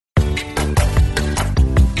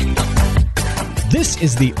This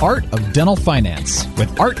is The Art of Dental Finance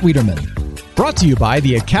with Art Wiederman, brought to you by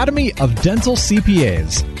the Academy of Dental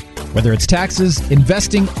CPAs. Whether it's taxes,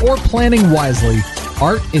 investing, or planning wisely,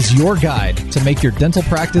 Art is your guide to make your dental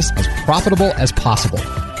practice as profitable as possible.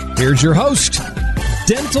 Here's your host,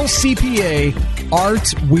 Dental CPA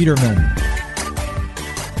Art Wiederman.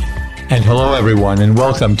 And hello, everyone, and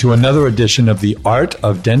welcome to another edition of The Art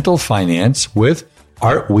of Dental Finance with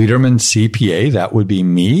Art Wiederman, CPA. That would be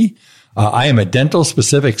me. I am a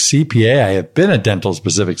dental-specific CPA. I have been a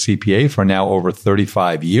dental-specific CPA for now over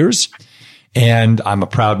 35 years. And I'm a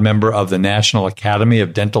proud member of the National Academy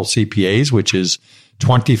of Dental CPAs, which is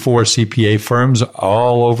 24 CPA firms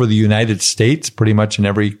all over the United States, pretty much in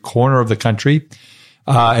every corner of the country.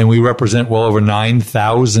 And we represent well over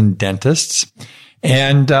 9,000 dentists.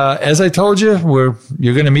 And as I told you,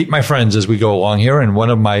 you're going to meet my friends as we go along here. And one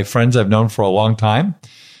of my friends I've known for a long time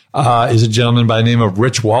is a gentleman by the name of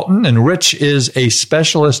Rich Walton. And Rich is a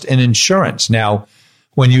specialist in insurance. Now,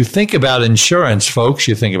 when you think about insurance, folks,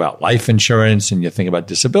 you think about life insurance and you think about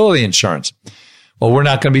disability insurance. Well, we're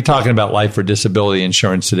not going to be talking about life or disability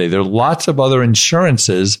insurance today. There are lots of other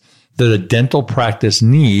insurances that a dental practice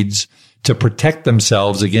needs to protect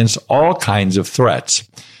themselves against all kinds of threats.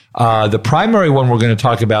 The primary one we're going to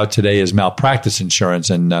talk about today is malpractice insurance,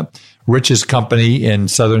 and Rich's company in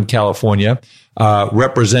Southern California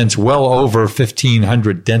represents well over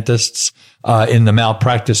 1,500 dentists in the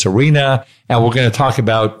malpractice arena, and we're going to talk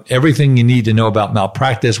about everything you need to know about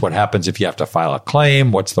malpractice, what happens if you have to file a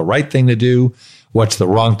claim, what's the right thing to do, what's the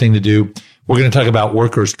wrong thing to do. We're going to talk about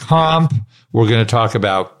workers' comp. We're going to talk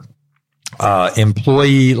about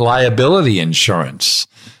employee liability insurance,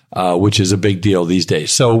 which is a big deal these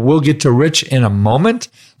days. So we'll get to Rich in a moment.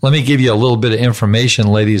 Let me give you a little bit of information,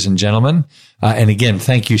 ladies and gentlemen. And again,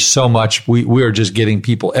 thank you so much. We are just getting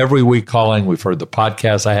people every week calling. We've heard the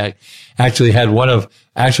podcast. I actually had one of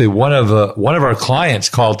our clients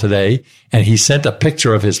call today, and he sent a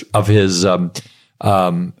picture of his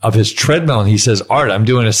treadmill, and he says, "Art, I'm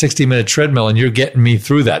doing a 60-minute treadmill, and you're getting me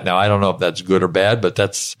through that." Now, I don't know if that's good or bad, but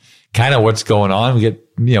that's kind of what's going on. We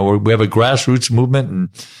have a grassroots movement, and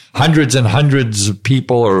hundreds of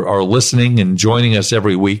people are listening and joining us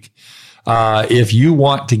every week. If you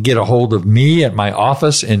want to get a hold of me at my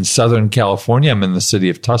office in Southern California, I'm in the city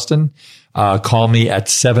of Tustin. Call me at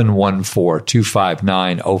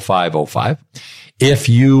 714-259-0505. If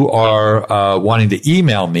you are wanting to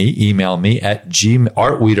email me at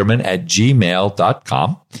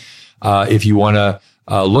artwiederman@gmail.com. If you want to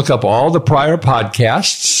look up all the prior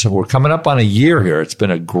podcasts. We're coming up on a year here. It's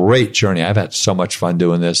been a great journey. I've had so much fun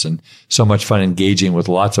doing this and so much fun engaging with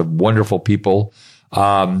lots of wonderful people.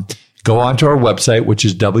 Go on to our website, which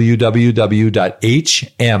is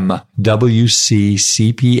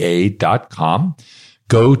www.hmwccpa.com.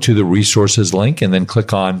 Go to the resources link and then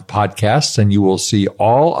click on podcasts, and you will see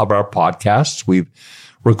all of our podcasts. We've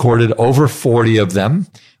recorded over 40 of them.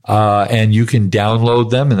 And you can download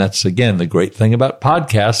them. And that's, again, the great thing about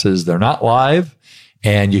podcasts is they're not live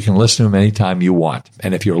and you can listen to them anytime you want.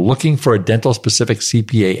 And if you're looking for a dental specific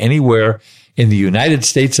CPA anywhere in the United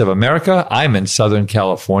States of America, I'm in Southern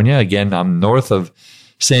California. Again, I'm north of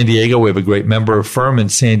San Diego. We have a great member firm in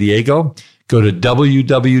San Diego. Go to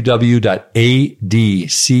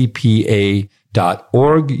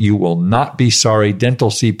www.adcpa.org. You will not be sorry. Dental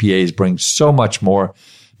CPAs bring so much more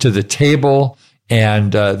to the table.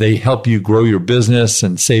 And they help you grow your business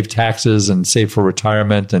and save taxes and save for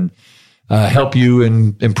retirement and help you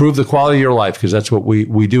improve the quality of your life, because that's what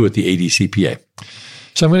we do at the ADCPA.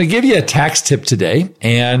 So I'm going to give you a tax tip today,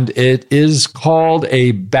 and it is called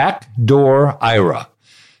a backdoor IRA.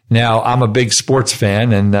 Now, I'm a big sports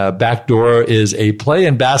fan, and backdoor is a play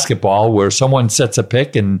in basketball where someone sets a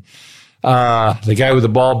pick and the guy with the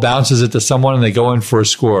ball bounces it to someone and they go in for a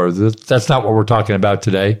score. That's not what we're talking about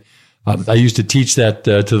today. I used to teach that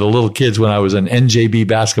to the little kids when I was an NJB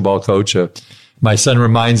basketball coach. My son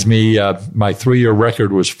reminds me my 3-year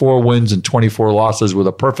record was 4 wins and 24 losses with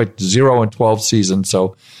a perfect 0-12 season.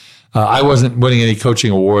 So I wasn't winning any coaching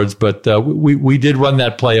awards, but we did run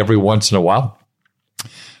that play every once in a while.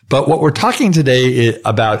 But what we're talking today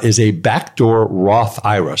about is a backdoor Roth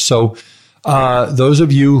IRA. So those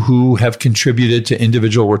of you who have contributed to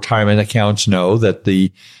individual retirement accounts know that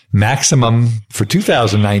the maximum for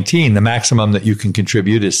 2019, the maximum that you can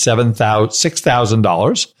contribute is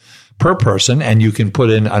 $6,000 per person, and you can put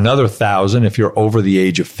in another $1,000 if you're over the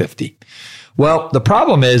age of 50. Well, the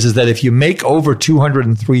problem is that if you make over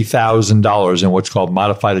 $203,000 in what's called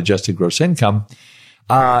modified adjusted gross income,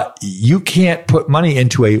 you can't put money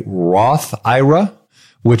into a Roth IRA,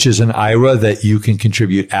 which is an IRA that you can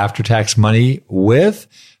contribute after-tax money with,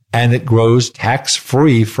 and it grows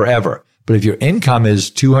tax-free forever. But if your income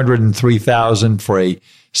is $203,000 for a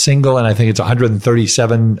single, and I think it's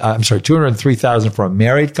 $203,000 for a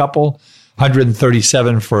married couple,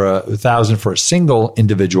 $137,000 for a single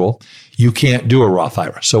individual, you can't do a Roth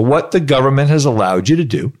IRA. So what the government has allowed you to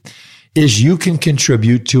do is you can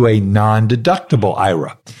contribute to a non-deductible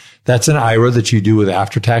IRA. That's an IRA that you do with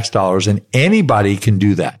after-tax dollars, and anybody can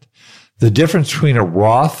do that. The difference between a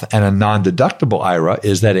Roth and a non-deductible IRA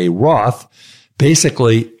is that a Roth,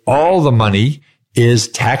 basically all the money is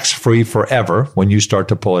tax-free forever when you start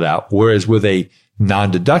to pull it out, whereas with a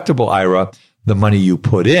non-deductible IRA, the money you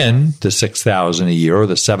put in, the $6,000 a year or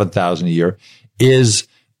the $7,000 a year, is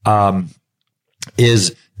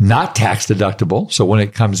not tax deductible. So when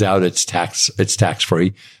it comes out, it's tax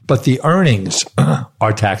free, but the earnings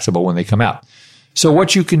are taxable when they come out. So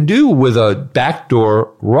what you can do with a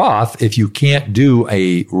backdoor Roth, if you can't do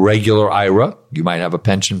a regular IRA, you might have a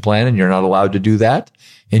pension plan and you're not allowed to do that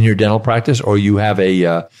in your dental practice, or you have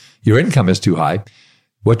your income is too high.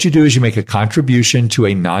 What you do is you make a contribution to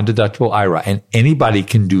a non-deductible IRA, and anybody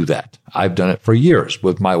can do that. I've done it for years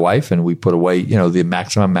with my wife, and we put away, the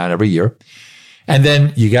maximum amount every year. And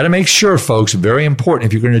then you got to make sure, folks, very important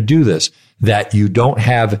if you're going to do this, that you don't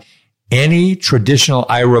have any traditional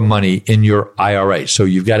IRA money in your IRA. So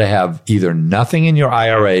you've got to have either nothing in your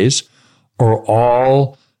IRAs or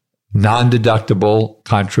all non-deductible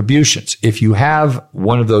contributions. If you have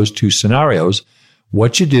one of those two scenarios,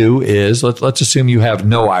 what you do is, let's assume you have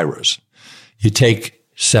no IRAs. You take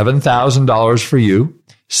 $7,000 for you,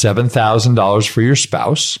 $7,000 for your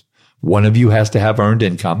spouse. One of you has to have earned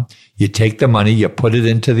income. You take the money, you put it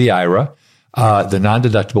into the IRA, the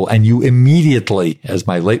non-deductible, and you immediately, as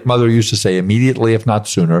my late mother used to say, immediately, if not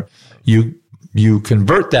sooner, you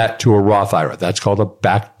convert that to a Roth IRA. That's called a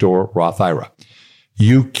backdoor Roth IRA.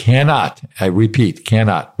 You cannot, I repeat,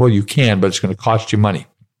 cannot. Well, you can, but it's going to cost you money.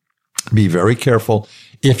 Be very careful.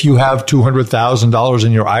 If you have $200,000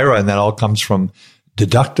 in your IRA and that all comes from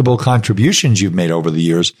deductible contributions you've made over the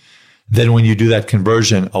years, then when you do that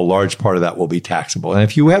conversion, a large part of that will be taxable. And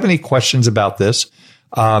if you have any questions about this,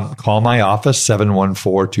 call my office,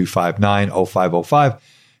 714-259-0505.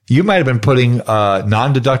 You might have been putting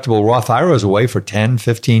non-deductible Roth IRAs away for 10,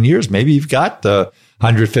 15 years. Maybe you've got the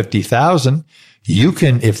 $150,000. You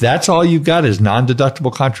can, if that's all you've got is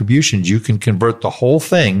non-deductible contributions, you can convert the whole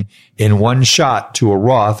thing in one shot to a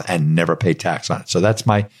Roth and never pay tax on it. So that's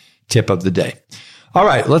my tip of the day. All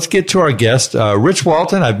right, let's get to our guest, Rich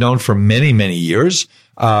Walton. I've known for many, many years.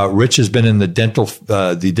 Rich has been in the dental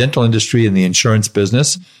industry and the insurance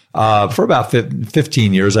business for about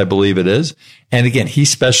 15 years, I believe it is. And again, he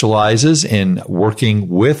specializes in working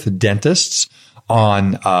with dentists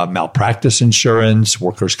on malpractice insurance,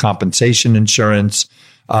 workers' compensation insurance,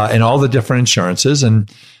 and all the different insurances.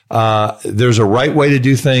 And there's a right way to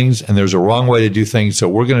do things and there's a wrong way to do things. So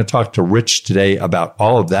we're going to talk to Rich today about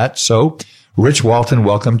all of that. So Rich Walton,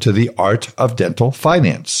 welcome to the Art of Dental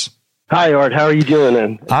Finance. Hi, Art. How are you doing?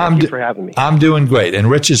 And thank you for having me. I'm doing great. And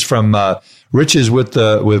Rich is with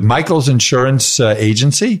Michael's Insurance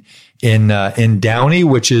Agency in Downey,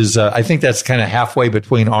 which is I think that's kind of halfway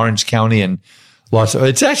between Orange County and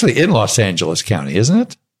it's actually in Los Angeles County, isn't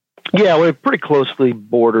it? Yeah, we're pretty closely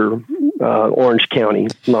border Orange County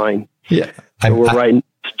line. Yeah, so we're right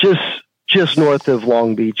just north of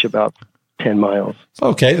Long Beach, about 10 miles.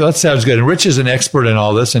 Okay, that sounds good. And Rich is an expert in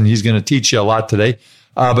all this, and he's going to teach you a lot today.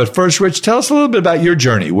 But first, Rich, tell us a little bit about your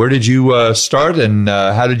journey. Where did you start, and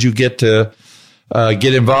how did you get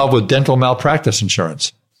get involved with dental malpractice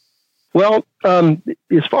insurance? Well,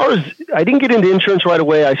 as far as I didn't get into insurance right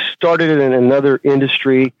away, I started in another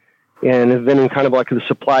industry and have been in kind of like the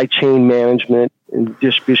supply chain management and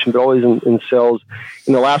distribution, but always in sales.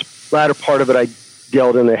 In the latter part of it, I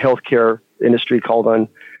dealt in the healthcare industry called on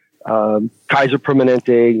Kaiser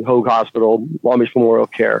Permanente, Hoag Hospital, Long Beach Memorial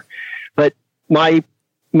Care. But my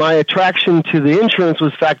attraction to the insurance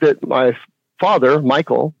was the fact that my father,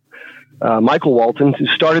 Michael Walton, who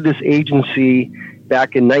started this agency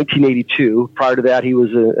back in 1982. Prior to that, he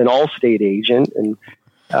was an Allstate agent, and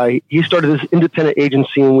he started this independent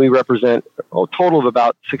agency, and we represent a total of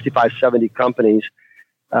about 65, 70 companies.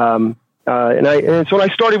 And so when I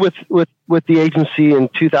started with the agency in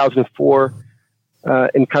 2004,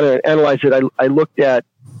 and kind of analyzed it, I looked at,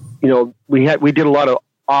 we did a lot of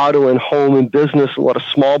auto and home and business, a lot of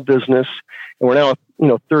small business, and we're now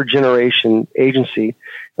third generation agency.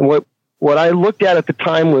 And what I looked at the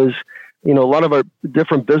time was, a lot of our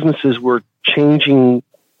different businesses were changing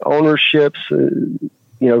ownerships. They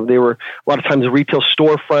were a lot of times retail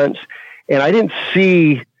storefronts, and I didn't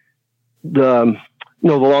see the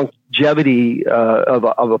longevity longevity of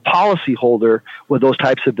a policyholder with those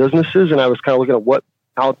types of businesses. And I was kind of looking at what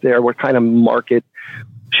out there, what kind of market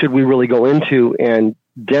should we really go into? And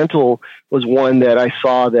dental was one that I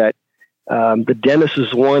saw that the dentist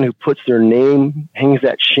is one who puts their name, hangs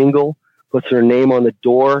that shingle, puts their name on the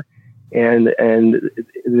door, and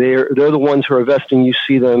they're the ones who are investing. You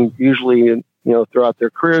see them usually, throughout their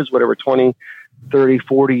careers, whatever, 20, 30,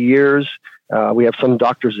 40 years. We have some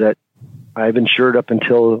doctors that I've insured up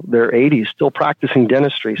until their 80s, still practicing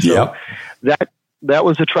dentistry. So that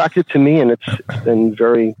was attractive to me, and it's been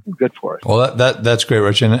very good for us. Well, that's great,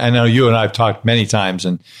 Rich. And I know you and I have talked many times,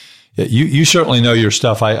 and you certainly know your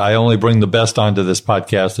stuff. I only bring the best onto this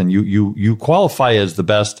podcast, and you qualify as the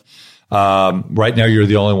best. Right now, you're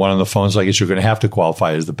the only one on the phone, so I guess you're going to have to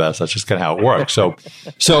qualify as the best. That's just kind of how it works.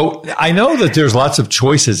 So I know that there's lots of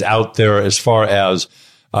choices out there as far as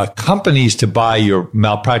companies to buy your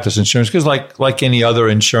malpractice insurance, because like any other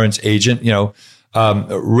insurance agent,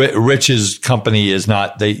 Rich's company is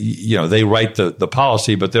not, they write the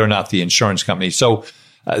policy, but they're not the insurance company. So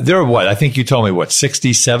there are I think you told me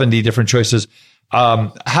 60, 70 different choices.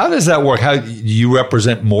 How does that work? How do you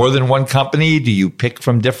represent more than one company? Do you pick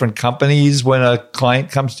from different companies when a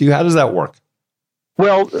client comes to you? How does that work?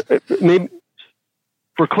 Well, maybe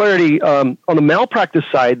for clarity, on the malpractice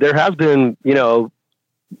side, there has been,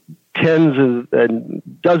 tens and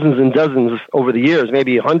dozens over the years,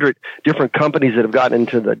 maybe 100 different companies that have gotten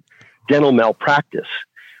into the dental malpractice.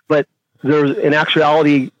 But there's, in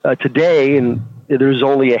actuality, today, and there's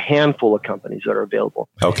only a handful of companies that are available.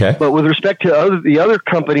 Okay. But with respect to the other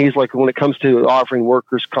companies, like when it comes to offering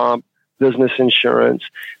workers' comp, business insurance,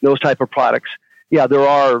 those type of products, there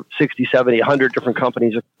are 60, 70, 100 different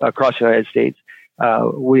companies across the United States.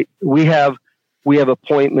 We have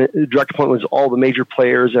direct appointments with all the major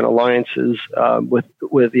players and alliances with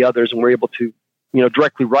the others, and we're able to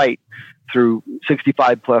directly write through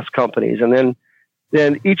 65 plus companies, and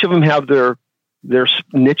then each of them have their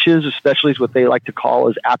niches, especially what they like to call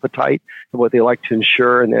as appetite and what they like to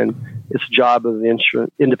insure, and then it's the job of the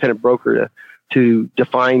independent broker to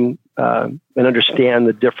define and understand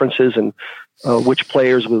the differences and which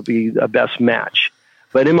players will be the best match.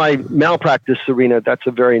 But in my malpractice arena, that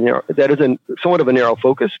is somewhat of a narrow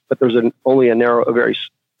focus, but there's only a very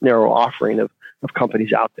narrow offering of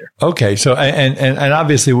companies out there. Okay. So, and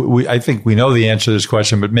obviously I think we know the answer to this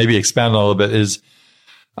question, but maybe expand a little bit is,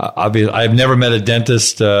 obviously, I've never met a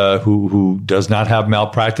dentist who does not have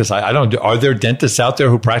malpractice. Are there dentists out there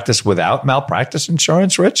who practice without malpractice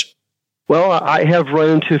insurance, Rich? Well, I have run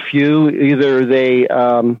into a few. Either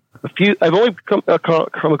I've only come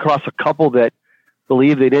across a couple that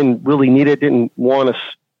believe they didn't really need it, didn't want to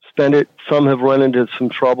spend it. Some have run into some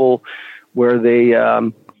trouble where they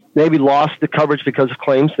maybe lost the coverage because of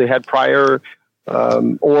claims they had prior,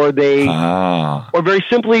 or very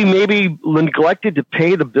simply maybe neglected to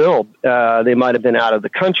pay the bill. They might have been out of the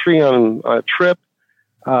country on a trip,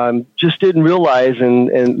 just didn't realize.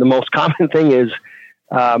 And the most common thing is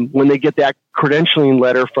when they get that credentialing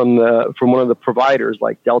letter from one of the providers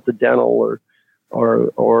like Delta Dental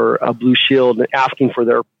or a Blue Shield asking for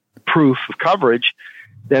their proof of coverage,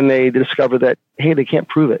 then they discover that, hey, they can't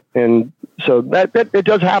prove it. And so that it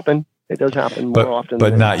does happen. It does happen more often.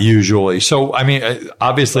 But not usually. So, I mean,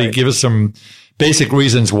 obviously, right. Give us some basic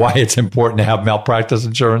reasons why it's important to have malpractice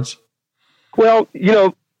insurance. Well,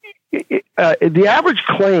 the average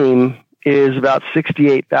claim is about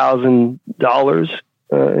 $68,000.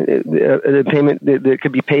 The payment that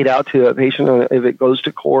could be paid out to a patient if it goes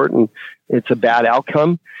to court and it's a bad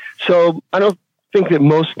outcome. So I don't think that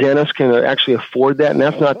most dentists can actually afford that, and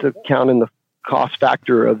that's not to count in the cost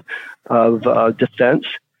factor of defense.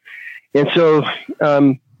 And so,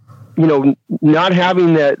 not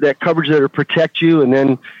having that coverage that will protect you, and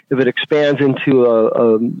then if it expands into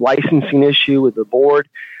a licensing issue with the board,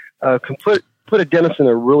 can put a dentist in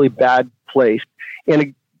a really bad place.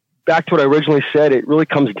 And back to what I originally said, it really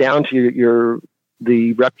comes down to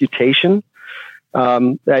the reputation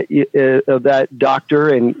of that doctor,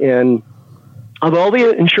 and of all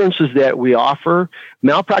the insurances that we offer,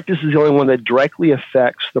 malpractice is the only one that directly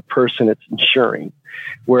affects the person it's insuring.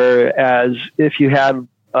 Whereas if you have,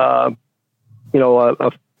 a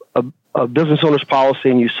business owner's policy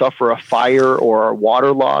and you suffer a fire or a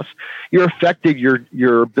water loss, you're affected.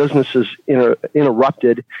 Your business is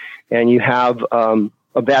interrupted, and you have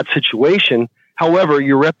a bad situation. However,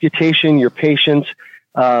 your reputation, your patients,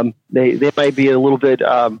 they might be a little bit,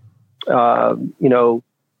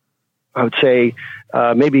 I would say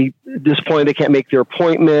maybe disappointed they can't make their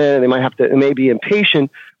appointment. They might have to, they may be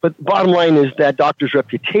impatient. But the bottom line is that doctor's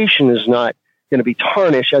reputation is not going to be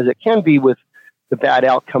tarnished as it can be with the bad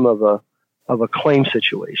outcome of a claim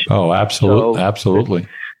situation. Oh, absolutely.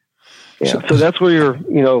 Yeah, so that's where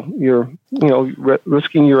you're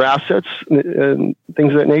risking your assets and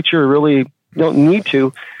things of that nature. Really don't need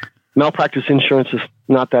to. Malpractice insurance is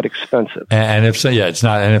not that expensive. And it's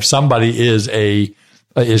not. And if somebody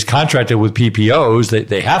is contracted with PPOs,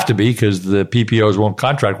 they have to be, because the PPOs won't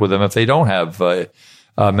contract with them if they don't have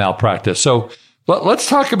malpractice. So let's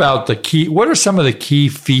talk about the key. What are some of the key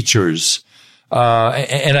features?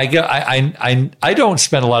 And I don't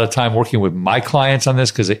spend a lot of time working with my clients on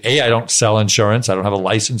this because I don't sell insurance. I don't have a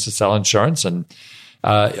license to sell insurance, and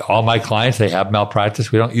all my clients, they have malpractice.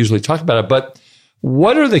 We don't usually talk about it, but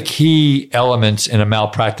what are the key elements in a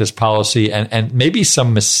malpractice policy, and maybe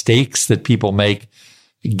some mistakes that people make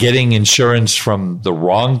getting insurance from the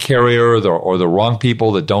wrong carrier or the wrong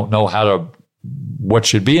people that don't know what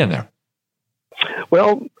should be in there?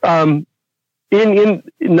 Well, in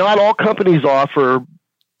not all companies offer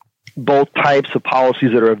both types of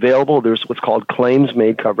policies that are available. There's what's called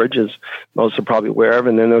claims-made coverage, as most are probably aware of,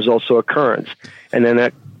 and then there's also occurrence, and then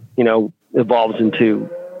that evolves into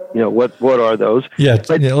what are those? Yeah,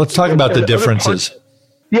 let's talk about the differences.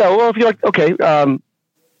 Yeah, well, if you like, okay,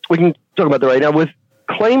 we can talk about that right now. With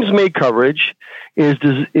claims-made coverage is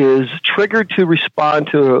triggered to respond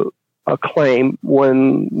to a claim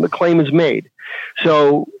when the claim is made.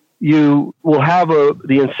 So you will have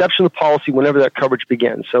the inception of the policy whenever that coverage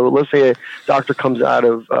begins. So let's say a doctor comes out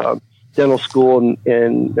of dental school in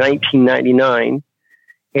 1999,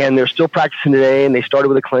 and they're still practicing today, and they started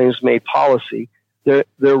with a claims-made policy. Their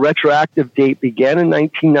retroactive date began in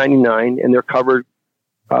 1999, and they're covered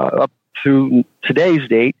up through today's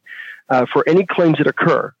date for any claims that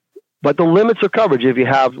occur. But the limits of coverage, if you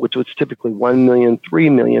have, which was typically $1 million,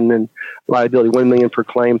 $3 million in liability, $1 million per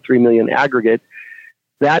claim, $3 million aggregate,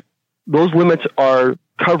 those limits are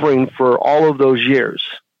covering for all of those years.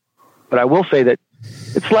 But I will say that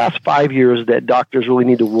it's the last 5 years that doctors really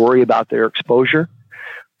need to worry about their exposure.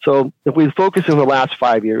 So if we focus on the last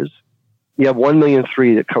 5 years, you have $1.3 million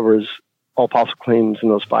that covers all possible claims in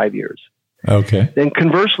those 5 years. Okay. Then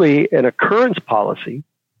conversely, an occurrence policy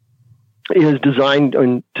is designed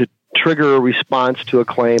to trigger a response to a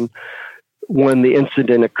claim when the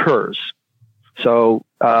incident occurs. So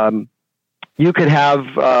you could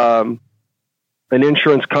have an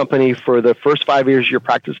insurance company for the first 5 years of your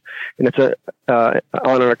practice, and it's on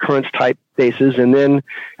an occurrence type basis. And then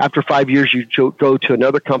after 5 years, you go to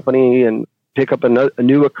another company and pick up a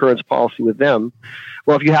new occurrence policy with them.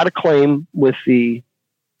 Well, if you had a claim with in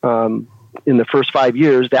the first 5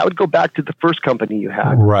 years, that would go back to the first company you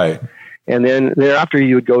had. Right. And then thereafter,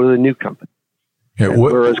 you would go to the new company. Yeah,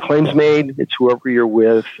 whereas claims made, it's whoever you're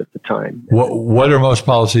with at the time. What are most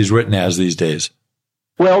policies written as these days?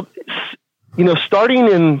 Well, starting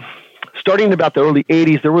in about the early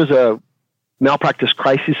 80s, there was a malpractice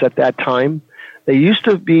crisis at that time. They used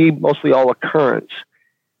to be mostly all occurrence.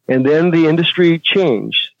 And then the industry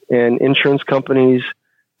changed, and insurance companies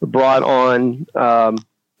brought on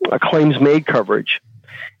a claims-made coverage.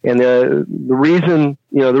 And the reason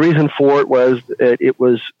for it was that it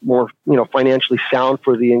was more, financially sound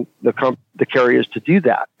for the carriers to do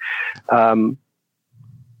that.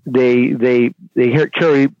 They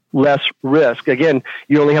carry less risk. Again,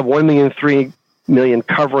 you only have $1 million, $3 million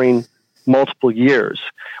covering multiple years,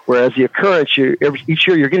 whereas the occurrence, each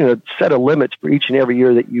year you're getting a set of limits for each and every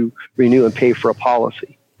year that you renew and pay for a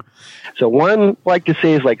policy. So one, I like to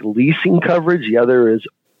say, is like leasing coverage. The other is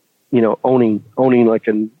owning like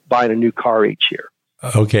and buying a new car each year.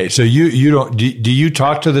 Okay. So you don't, do you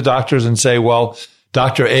talk to the doctors and say, well,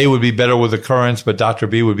 Dr. A would be better with occurrence, but Dr.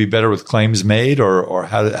 B would be better with claims made, or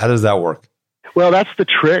how does that work? Well, that's the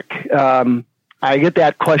trick. I get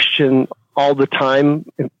that question all the time.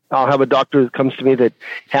 I'll have a doctor that comes to me that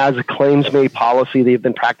has a claims made policy. They've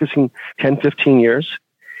been practicing 10, 15 years,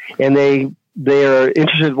 and they're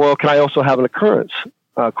interested. Well, can I also have an occurrence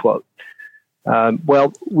quote?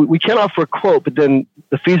 Well, we can offer a quote, but then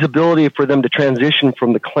the feasibility for them to transition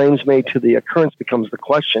from the claims made to the occurrence becomes the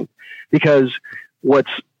question, because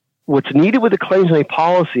what's needed with the claims made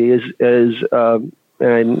policy is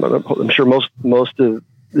and I'm sure most of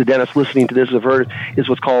the dentists listening to this have heard, is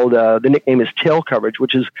what's called the nickname is tail coverage,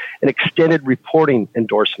 which is an extended reporting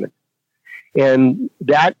endorsement. And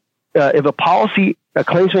that if a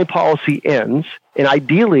claims made policy ends, and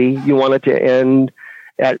ideally you want it to end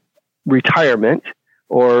at retirement,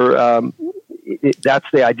 or that's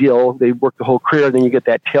the ideal. They work the whole career, then you get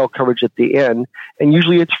that tail coverage at the end. And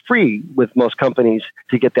usually it's free with most companies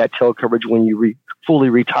to get that tail coverage when you fully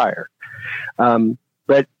retire.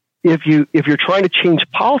 But if you're trying to change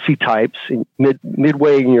policy types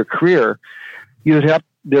midway in your career,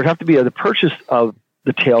 there'd have to be the purchase of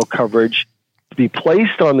the tail coverage to be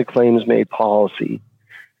placed on the claims made policy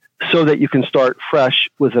so that you can start fresh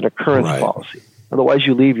with an occurrence policy. Otherwise,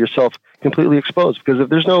 you leave yourself completely exposed, because if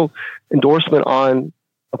there's no endorsement on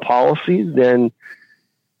a policy, then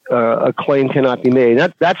a claim cannot be made.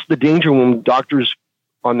 That's the danger when doctors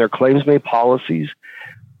on their claims made policies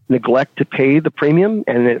neglect to pay the premium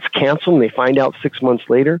and it's canceled and they find out 6 months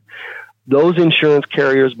later. Those insurance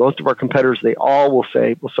carriers, most of our competitors, they all will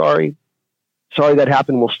say, well, sorry that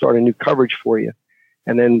happened. We'll start a new coverage for you.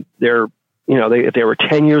 And then if they were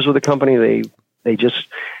 10 years with the company, they just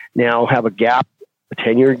now have a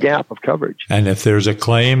 10-year gap of coverage. And if there's a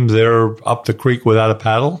claim, they're up the creek without a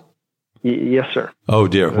paddle? Yes, sir. Oh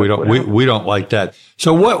dear. We don't like that.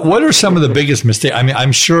 So what are some of the biggest mistakes? I mean,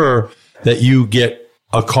 I'm sure that you get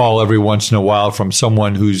a call every once in a while from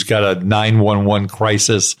someone who's got a 911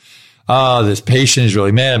 crisis. This patient is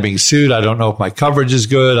really mad. I'm being sued. I don't know if my coverage is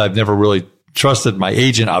good. I've never really trusted my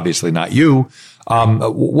agent, obviously not you.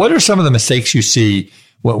 What are some of the mistakes you see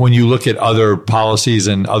when you look at other policies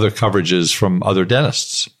and other coverages from other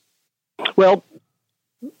dentists? Well,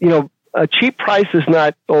 a cheap price is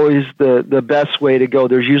not always the best way to go.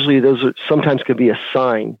 Sometimes could be a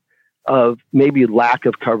sign of maybe lack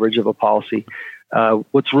of coverage of a policy.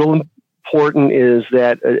 What's real important is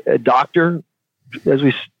that a doctor, as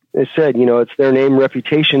we said, it's their name,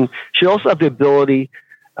 reputation, should also have the ability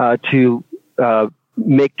to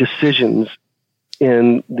make decisions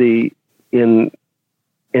in the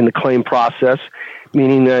claim process,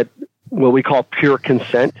 meaning that what we call pure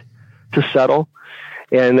consent to settle.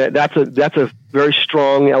 And that's a very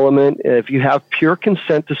strong element. If you have pure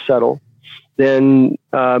consent to settle, then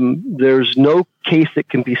there's no case that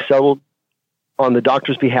can be settled on the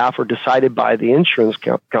doctor's behalf or decided by the insurance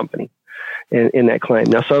company in that claim.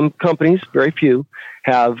 Now, some companies, very few,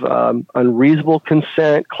 have unreasonable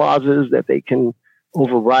consent clauses that they can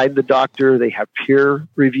override the doctor. They have peer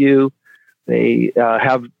review. They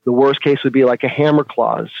have, the worst case would be like a hammer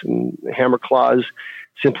clause. And the hammer clause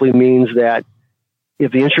simply means that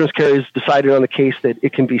if the insurance carrier has decided on the case that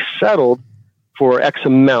it can be settled for X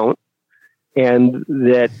amount, and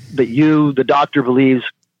that you, the doctor, believes,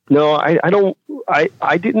 no,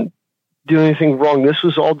 I didn't do anything wrong. This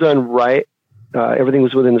was all done right. Everything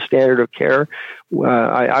was within the standard of care.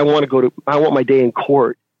 I want my day in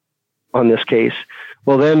court on this case.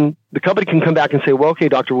 Well, then the company can come back and say, well, okay,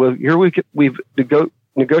 doctor, well, here we've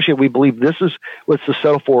negotiated. We believe this is what's to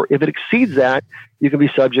settle for. If it exceeds that, you can be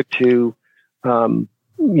subject to,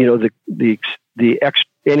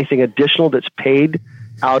 anything additional that's paid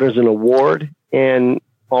out as an award, and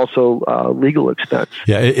also legal expense.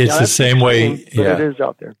 Yeah, it's the same way. Yeah, it is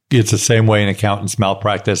out there. It's the same way in accountants'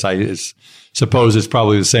 malpractice. I suppose it's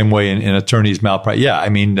probably the same way in attorneys' malpractice. Yeah, I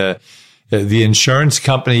mean, the insurance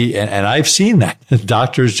company, and I've seen that.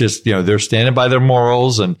 Doctors just, they're standing by their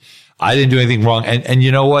morals, and I didn't do anything wrong. And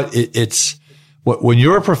you know what? When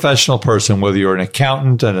you're a professional person, whether you're an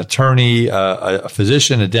accountant, an attorney, a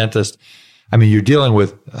physician, a dentist, I mean, you're dealing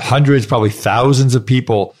with hundreds, probably thousands of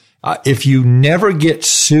people. If you never get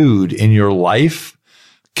sued in your life,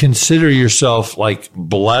 consider yourself like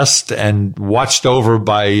blessed and watched over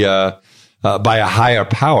by a higher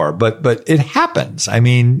power. But it happens. I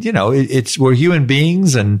mean, we're human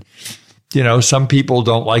beings, and some people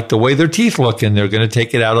don't like the way their teeth look, and they're going to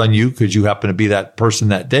take it out on you because you happen to be that person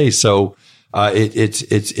that day. So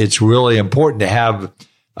it's really important to have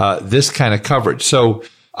this kind of coverage. So,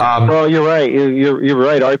 well, you're right. You're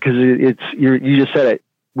right, Art, because you just said it.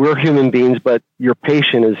 We're human beings, but your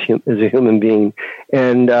patient is a human being.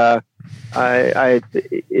 And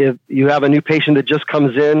if you have a new patient that just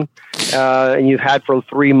comes in and you've had for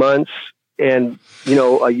 3 months, and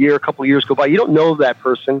a couple of years go by, you don't know that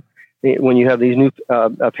person. When you have these new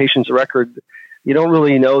patients' record, you don't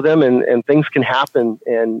really know them, and things can happen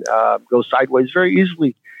and go sideways very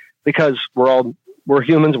easily, because we're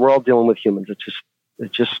humans. We're all dealing with humans. It's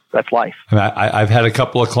just that's life. I've had a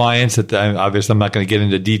couple of clients that obviously I'm not going to get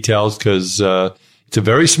into details because it's a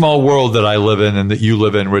very small world that I live in and that you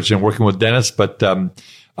live in, Rich, and working with dentists. But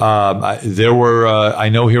there were, I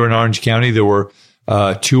know here in Orange County, there were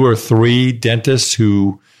 2 or 3 dentists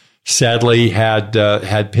who sadly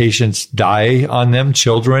had patients die on them,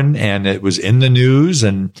 children, and it was in the news.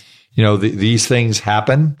 And these things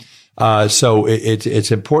happen, so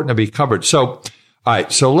it's important to be covered. So, all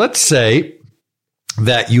right, so let's say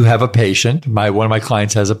that you have a patient. One of my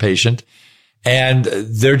clients has a patient, and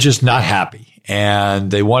they're just not happy, and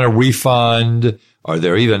they want a refund, or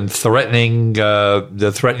they're even threatening. I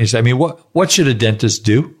mean, what should a dentist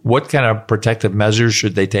do? What kind of protective measures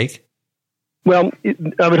should they take? Well,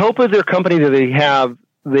 I would hope with their company that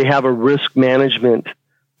they have a risk management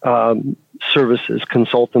services,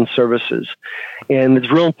 consultant services, and it's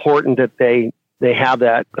real important that they have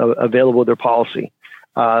that available with their policy.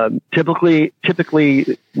 Typically,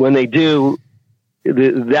 when they do,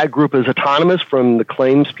 that group is autonomous from the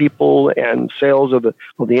claims people and sales of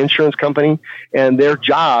the insurance company, and their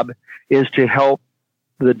job is to help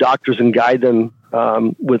the doctors and guide them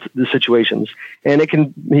with the situations. And it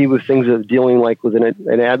can be with things of dealing like with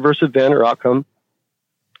an adverse event or outcome,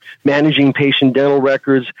 managing patient dental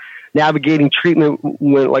records, navigating treatment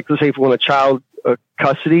when, like, let's say, when a child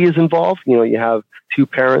custody is involved. You have two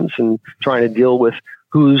parents and trying to deal with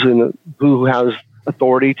who has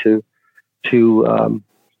authority to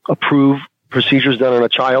approve procedures done on a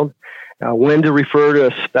child, when to refer to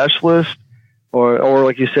a specialist, or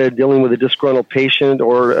like you said, dealing with a disgruntled patient,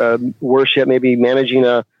 or worse yet, maybe managing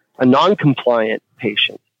a non-compliant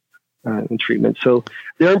patient in treatment. So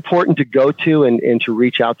they're important to go to and to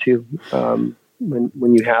reach out to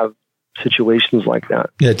when you have situations like that.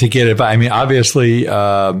 Yeah, to get it. I mean, obviously,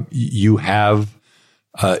 you have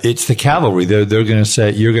it's the cavalry. They're going to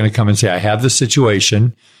say, you're going to come and say, I have this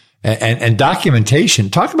situation. And documentation.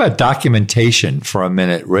 Talk about documentation for a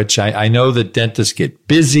minute, Rich. I know that dentists get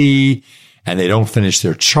busy and they don't finish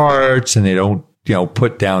their charts and they don't,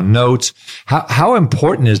 put down notes. How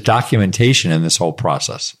important is documentation in this whole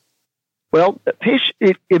process? Well,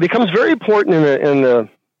 it becomes very important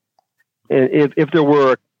if there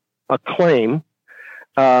were a claim.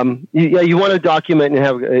 You want to document and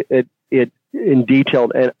have it in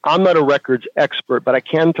detail. And I'm not a records expert, but I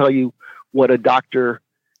can tell you what a doctor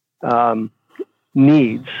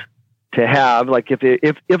needs to have. Like if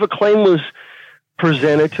a claim was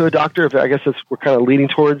presented to a doctor, I guess that's we're kind of leading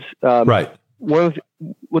towards. Right. What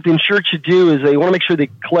the insured should do is they want to make sure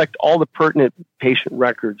they collect all the pertinent patient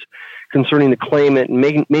records concerning the claimant and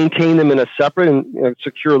maintain them in a separate and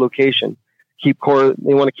secure location. They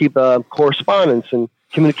want to keep correspondence and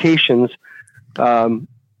communications. Any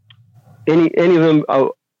of them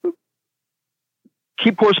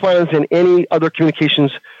keep correspondence and any other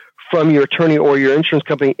communications from your attorney or your insurance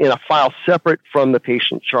company in a file separate from the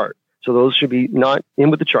patient chart. So those should be not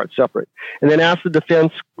in with the chart, separate. And then ask the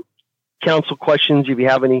defense counsel questions if you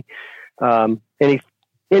have any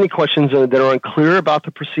questions that are unclear about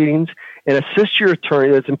the proceedings, and assist your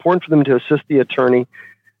attorney. It's important for them to assist the attorney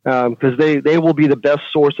because they will be the best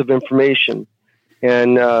source of information,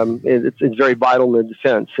 and it's very vital in the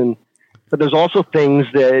defense. But there's also things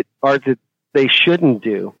that they shouldn't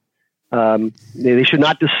do. They should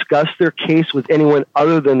not discuss their case with anyone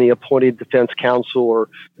other than the appointed defense counsel or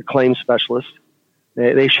the claims specialist.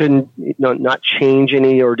 They shouldn't not change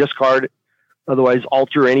any or discard, otherwise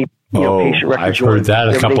alter any patient records. I've heard that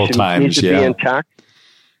a couple of times. Needs to be intact.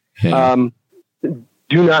 Yeah.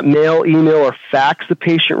 Do not mail, email, or fax the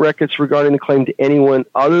patient records regarding the claim to anyone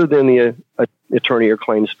other than the attorney or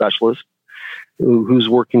claims specialist who's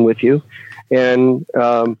working with you. And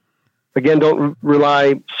again, don't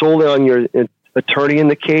rely solely on your attorney in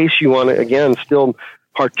the case. You want to, again, still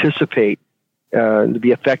participate to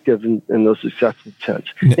be effective in those successful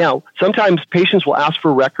attempts. Now, sometimes patients will ask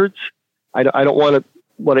for records. I don't want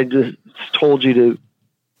what I just told you to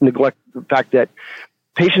neglect the fact that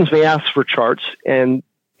patients may ask for charts, and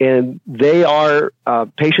patients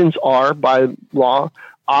are by law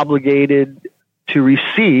obligated to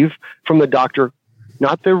receive from the doctor,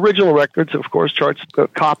 not the original records, of course, charts,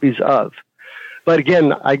 but copies of. But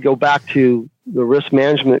again, I go back to the risk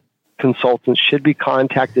management consultants should be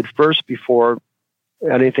contacted first before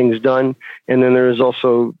anything's done. And then there is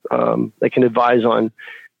also, they can advise on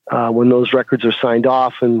when those records are signed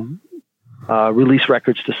off and release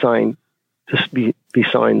records to be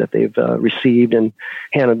signed that they've received and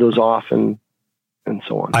handed those off and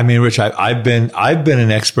so on. I mean, Rich, I've been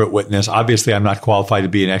an expert witness. Obviously, I'm not qualified to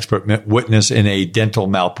be an expert witness in a dental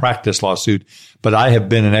malpractice lawsuit, but I have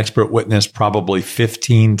been an expert witness probably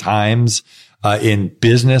 15 times in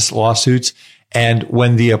business lawsuits. And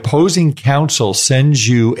when the opposing counsel sends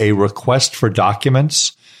you a request for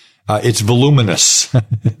documents, it's voluminous.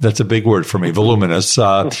 That's a big word for me, voluminous.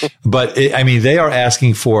 But they are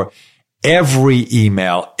asking for every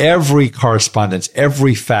email, every correspondence,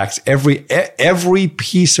 every fax, every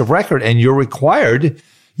piece of record. And you're required,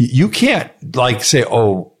 you can't say,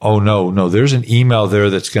 oh, no, there's an email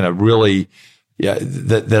there that's going to really,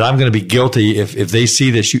 that I'm going to be guilty if they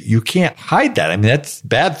see this. You can't hide that. I mean, that's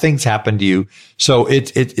bad things happen to you. So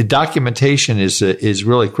documentation is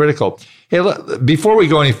really critical. Hey, before we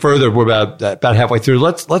go any further, we're about halfway through.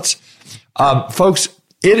 Let's folks,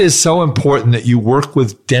 it is so important that you work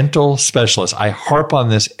with dental specialists. I harp on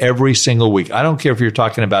this every single week. I don't care if you're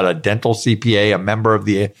talking about a dental CPA, a member of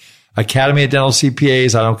the Academy of Dental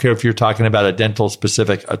CPAs. I don't care if you're talking about a dental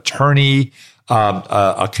specific attorney,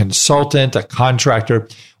 a consultant, a contractor,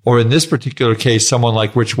 or in this particular case, someone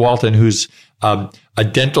like Rich Walton, who's a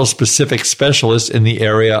dental specific specialist in the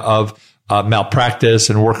area of malpractice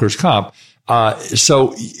and workers' comp.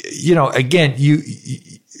 So, again,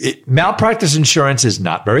 malpractice insurance is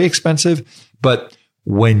not very expensive, but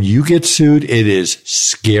when you get sued, it is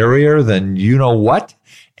scarier than you know what,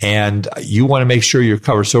 and you want to make sure you're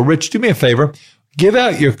covered. So, Rich, do me a favor. Give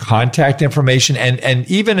out your contact information, and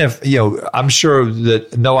even if, I'm sure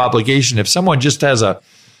that no obligation, if someone just has a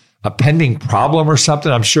pending problem or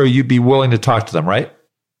something, I'm sure you'd be willing to talk to them, right?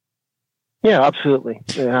 Yeah, absolutely.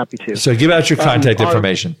 Yeah, happy to. So give out your contact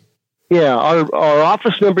information. Yeah, our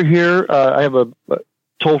office number here, I have a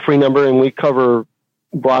toll-free number, and we cover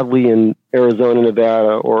broadly in Arizona,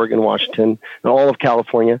 Nevada, Oregon, Washington, and all of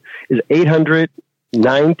California, is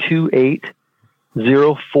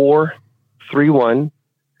 800-928-0431.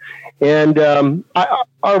 And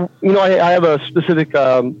I have a specific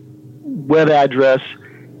web address,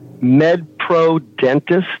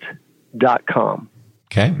 medprodentist.com.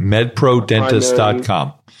 Okay,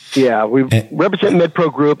 medprodentist.com. Yeah, we represent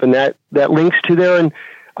MedPro Group, and that links to there. And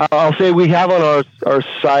I'll say we have on our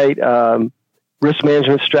site risk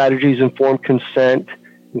management strategies, informed consent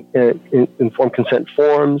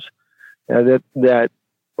forms that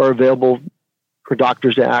are available for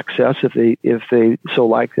doctors to access if they so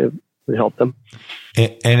like to help them.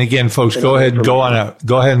 And again, folks, go ahead and go on our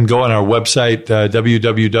website,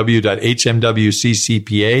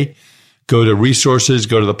 www.hmwccpa. Go to resources,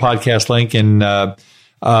 go to the podcast link, and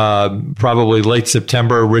probably late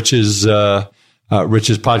September, Rich's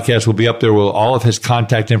podcast will be up there with all of his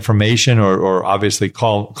contact information, or obviously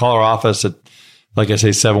call our office at, like I say,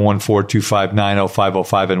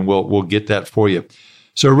 714-259-0505, and we'll get that for you.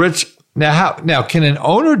 So, Rich, now can an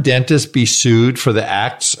owner dentist be sued for the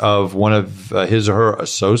acts of one of his or her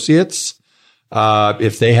associates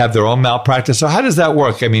if they have their own malpractice? So how does that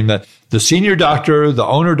work? I mean, the senior doctor, the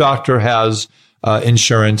owner doctor has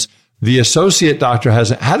insurance. The associate doctor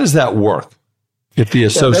hasn't. How does that work if the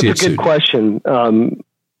associate that's a good question.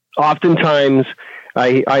 Oftentimes,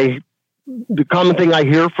 the common thing I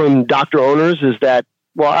hear from doctor owners is that,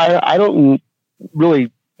 well, I don't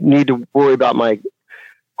really need to worry about my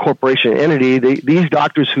corporation entity. These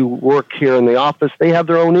doctors who work here in the office, they have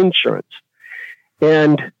their own insurance.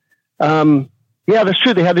 And yeah, that's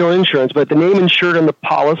true. They have their own insurance, but the name insured on the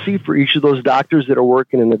policy for each of those doctors that are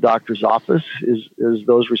working in the doctor's office is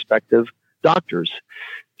those respective doctors.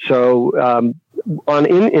 So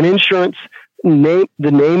in insurance, the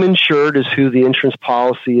name insured is who the insurance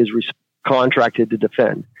policy is contracted to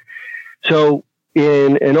defend. So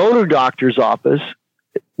in an owner doctor's office,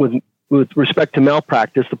 with respect to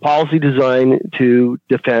malpractice, the policy designed to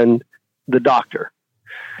defend the doctor.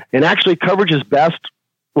 And actually, coverage is best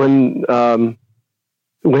when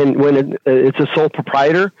it's a sole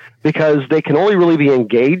proprietor, because they can only really be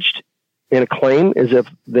engaged in a claim as if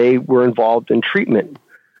they were involved in treatment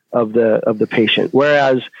of the patient.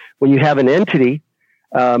 Whereas when you have an entity,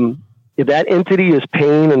 if that entity is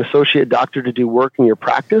paying an associate doctor to do work in your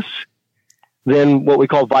practice, then what we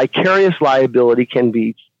call vicarious liability can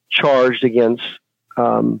be charged against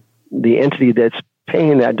the entity that's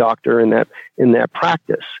paying that doctor in that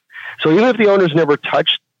practice. So even if the owner's never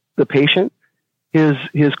touched the patient,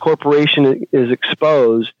 his corporation is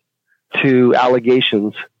exposed to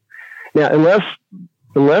allegations. Now, unless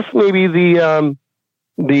maybe the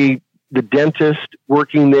dentist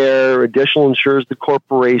working there additional insures the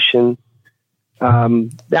corporation,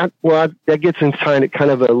 that gets into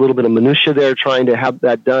kind of a little bit of minutia there, trying to have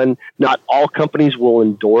that done. Not all companies will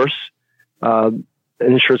endorse an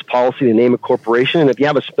insurance policy to name a corporation, and if you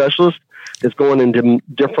have a specialist that's going into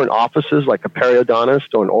different offices, like a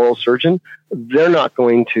periodontist or an oral surgeon, they're not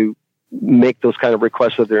going to make those kind of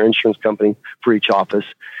requests of their insurance company for each office.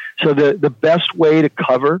 So the best way to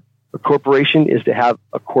cover a corporation is to have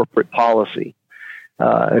a corporate policy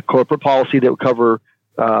that would cover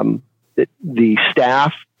the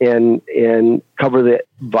staff and cover the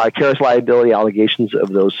vicarious liability allegations of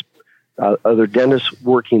those other dentists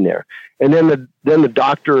working there. And then the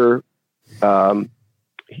doctor,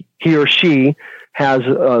 he or she has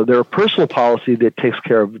their personal policy that takes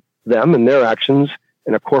care of them and their actions,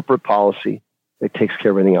 and a corporate policy that takes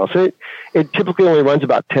care of everything else. It typically only runs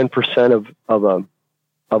about 10% of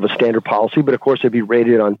a standard policy, but of course it'd be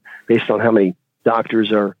rated based on how many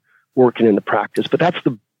doctors are working in the practice. But that's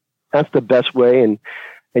the best way. And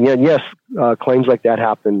And yet, yes, claims like that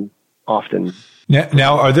happen often.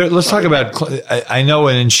 Now, let's talk about, I know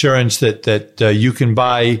in insurance that you can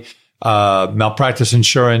buy malpractice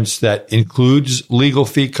insurance that includes legal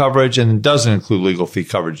fee coverage and doesn't include legal fee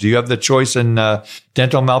coverage. Do you have the choice in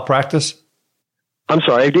dental malpractice? I'm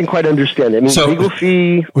sorry, I didn't quite understand. I mean, legal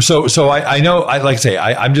fee. So I know,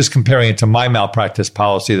 I'm just comparing it to my malpractice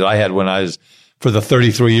policy that I had for the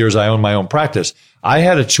 33 years I owned my own practice. I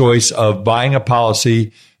had a choice of buying a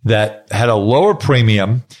policy that had a lower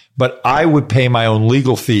premium, but I would pay my own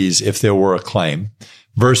legal fees if there were a claim,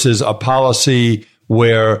 versus a policy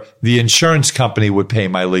where the insurance company would pay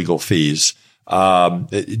my legal fees. Do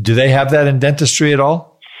they have that in dentistry at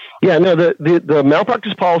all? Yeah, no, the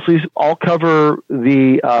malpractice policies all cover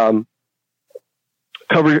the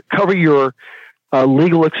cover your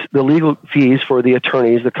legal fees for the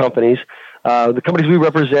attorneys, the companies we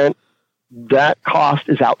represent. That cost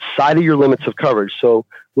is outside of your limits of coverage. So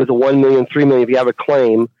with a $1 million, $3 million, if you have a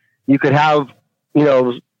claim, you could have,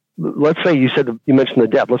 let's say you mentioned the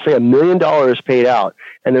debt. Let's say $1 million paid out,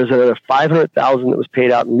 and there's another $500,000 that was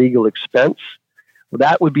paid out in legal expense. Well,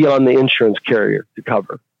 that would be on the insurance carrier to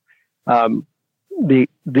cover. Now,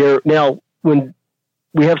 when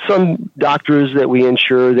we have some doctors that we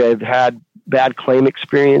insure that have had bad claim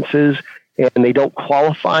experiences and they don't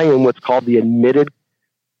qualify in what's called the admitted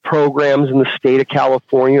programs in the state of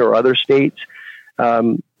California or other states,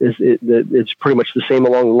 it's pretty much the same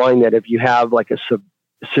along the line that if you have like a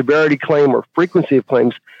severity claim or frequency of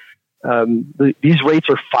claims, these rates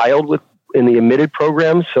are filed in the admitted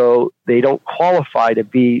program, so they don't qualify to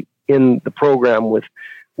be in the program with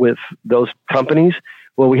those companies.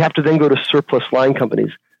 Well, we have to then go to surplus line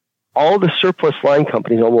companies. All the surplus line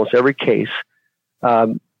companies, almost every case,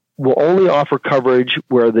 will only offer coverage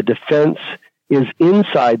where the defense is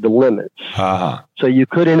inside the limits. Uh-huh. So you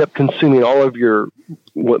could end up consuming all of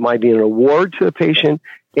what might be an award to a patient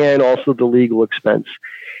and also the legal expense.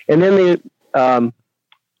 And then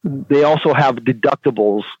they also have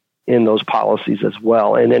deductibles in those policies as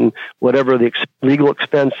well. And then whatever the legal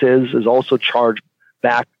expense is also charged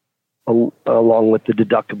back along with the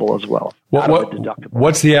deductible as well.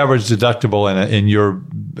 What's the average deductible in your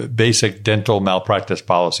basic dental malpractice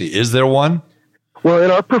policy? Is there one? Well,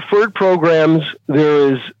 in our preferred programs,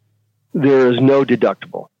 there is no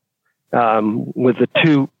deductible with the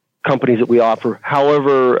two companies that we offer.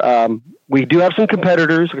 However, we do have a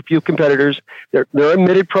few competitors. They're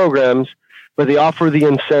admitted programs, but they offer the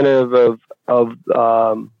incentive of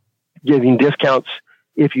giving discounts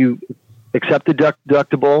if you accept the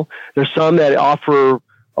deductible. There's some that offer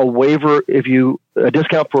a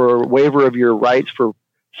discount for a waiver of your rights for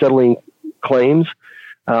settling claims.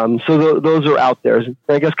 So those are out there.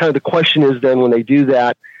 I guess kind of the question is then when they do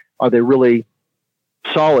that, are they really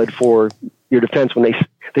solid for your defense? When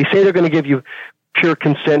they say they're going to give you pure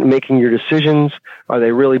consent in making your decisions, are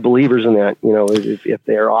they really believers in that? If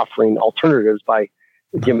they are offering alternatives by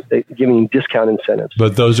giving discount incentives.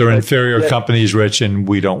 But those are inferior companies, Rich, and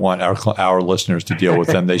we don't want our listeners to deal with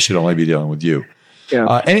them. They should only be dealing with you.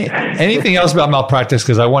 Yeah. Anything else about malpractice?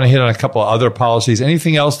 Because I want to hit on a couple of other policies.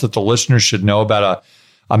 Anything else that the listeners should know about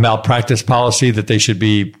a malpractice policy that they should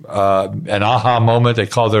be an aha moment? They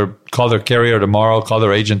call their carrier tomorrow, call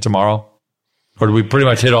their agent tomorrow, or do we pretty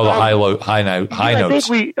much hit all the high notes?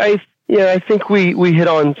 I think we hit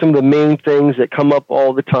on some of the main things that come up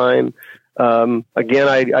all the time. Again,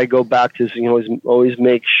 I go back to always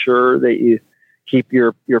make sure that you keep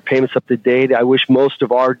your payments up to date. I wish most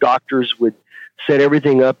of our doctors would set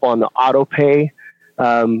everything up on the auto pay.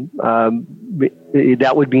 That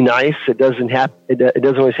would be nice. It doesn't happen. It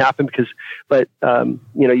doesn't always happen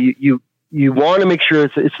you want to make sure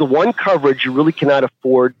it's the one coverage you really cannot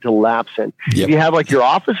afford to lapse in. Yep. If you have like your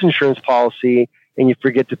office insurance policy and you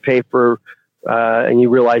forget to pay for, and you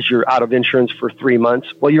realize you're out of insurance for 3 months,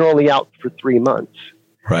 well, you're only out for 3 months.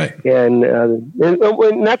 Right. And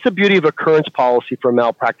that's the beauty of occurrence policy for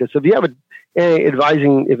malpractice. If you have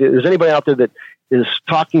if there's anybody out there that is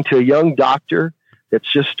talking to a young doctor that's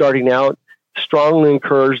just starting out, strongly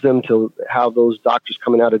encourage them to have those doctors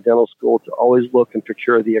coming out of dental school to always look and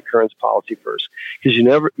procure the occurrence policy first, because you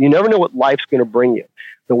never know what life's going to bring you.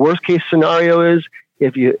 The worst case scenario is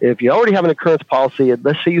if you already have an occurrence policy,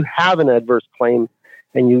 let's say you have an adverse claim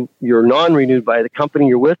and you're non-renewed by the company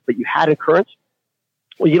you're with, but you had occurrence.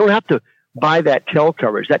 Well, you don't have to buy that tail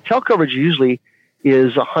coverage. That tail coverage usually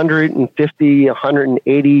is 150,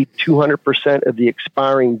 180, 200% of the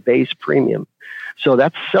expiring base premium. So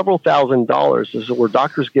that's several $1,000s. This is where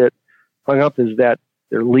doctors get hung up, is that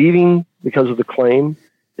they're leaving because of the claim.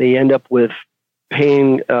 They end up with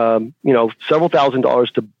paying, several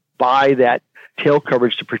 $1,000s to buy that tail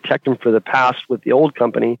coverage to protect them for the past with the old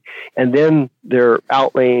company, and then they're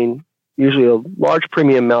outlaying usually a large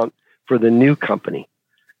premium amount for the new company,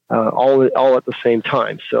 all at the same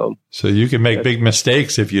time. So you can make big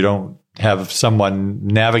mistakes if you don't have someone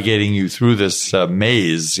navigating you through this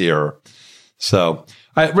maze here. So,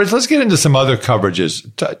 Rich, let's get into some other coverages.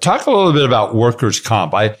 Talk a little bit about workers'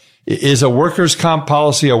 comp. Is a workers' comp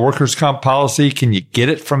policy a workers' comp policy? Can you get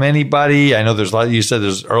it from anybody? I know there's a lot. You said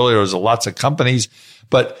there's lots of companies,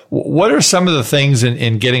 but what are some of the things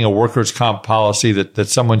in getting a workers' comp policy that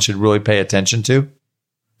someone should really pay attention to?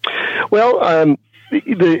 Well,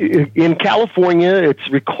 in California, it's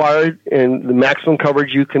required, and the maximum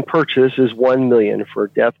coverage you can purchase is $1 million for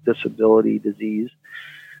death, disability, disease.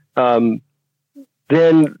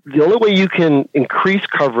 Then the only way you can increase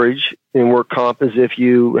coverage in work comp is if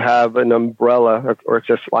you have an umbrella or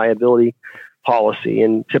excess liability policy,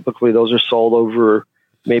 and typically those are sold over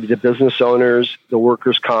maybe the business owners, the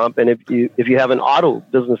workers' comp, and if you have an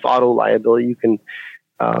business auto liability, you can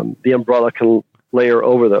the umbrella can layer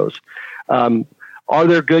over those. Are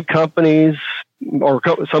there good companies or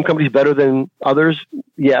some companies better than others?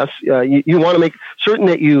 Yes. You want to make certain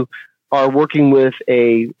that you are working with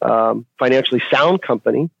a financially sound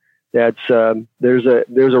company. That's there's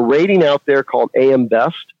a rating out there called AM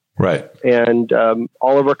Best, right? And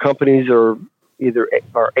all of our companies are either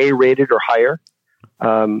A rated or higher.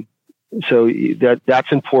 So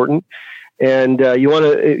that's important. And you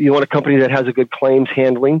want a company that has a good claims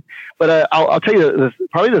handling. But I'll tell you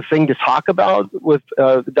probably the thing to talk about with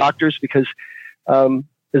the doctors, because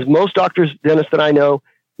as most doctors, dentists that I know,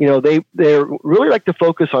 they really like to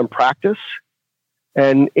focus on practice,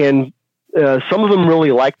 and some of them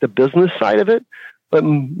really like the business side of it, but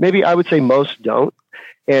maybe I would say most don't.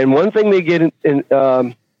 And one thing they get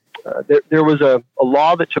there was a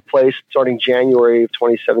law that took place starting January of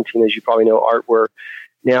 2017, as you probably know, Art, where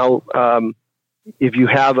now if you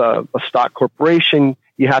have a stock corporation,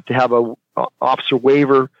 you have to have a officer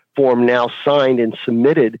waiver form now signed and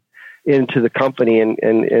submitted into the company, and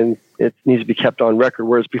it needs to be kept on record.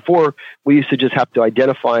 Whereas before, we used to just have to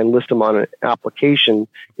identify and list them on an application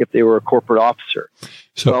if they were a corporate officer.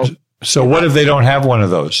 So what if they don't have one of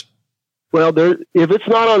those? Well, if it's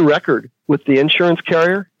not on record with the insurance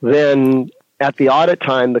carrier, then at the audit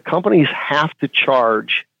time, the companies have to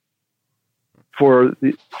charge for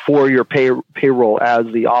your payroll as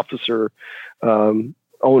the officer,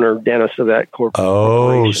 owner, dentist of that corporation.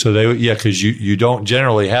 Oh, so because you don't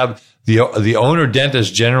generally have the owner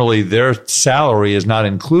dentist. Generally, their salary is not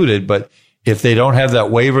included, but if they don't have that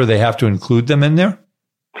waiver, they have to include them in there.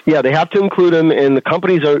 Yeah, they have to include them, and the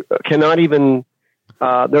companies cannot even.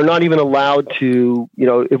 They're not even allowed to.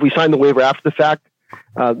 If we sign the waiver after the fact,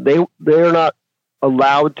 they're not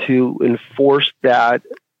allowed to enforce that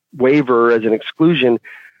waiver as an exclusion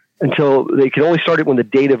until they can only start it when the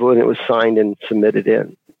date of when it was signed and submitted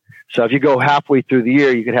in. So if you go halfway through the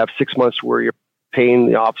year, you could have 6 months where you're paying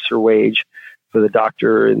the officer wage for the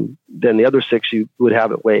doctor, and then the other 6 you would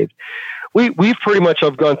have it waived. We've pretty much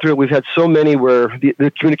have gone through it. We've had so many where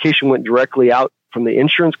the communication went directly out from the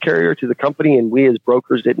insurance carrier to the company, and we as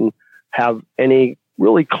brokers didn't have any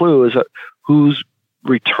really clue as to who's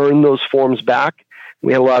returned those forms back.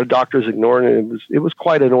 We had a lot of doctors ignoring it. It was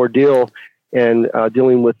quite an ordeal and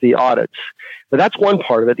dealing with the audits. But that's one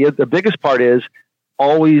part of it. The biggest part is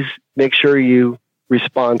always make sure you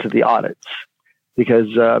respond to the audits, because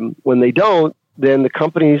when they don't, then the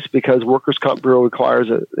companies, because Workers' Comp Bureau requires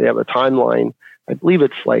they have a timeline. I believe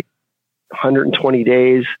it's like 120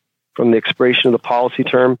 days from the expiration of the policy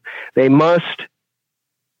term. They must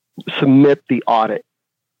submit the audit.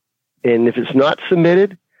 And if it's not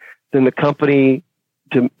submitted, then the company,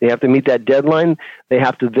 they have to meet that deadline. They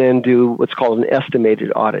have to then do what's called an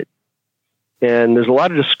estimated audit. And there's a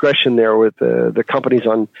lot of discretion there with the companies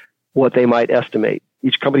on what they might estimate.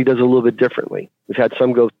 Each company does it a little bit differently. We've had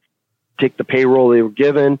some go take the payroll they were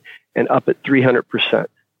given and up at 300%.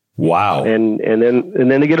 Wow. And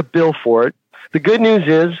then they get a bill for it. The good news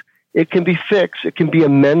is it can be fixed. It can be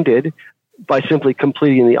amended by simply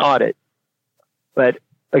completing the audit. But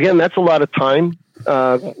again, that's a lot of time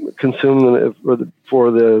consumed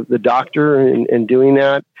for the doctor in doing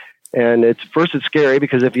that. And it's scary,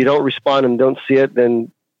 because if you don't respond and don't see it,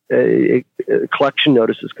 then collection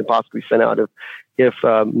notices can possibly be sent out if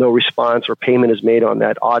no response or payment is made on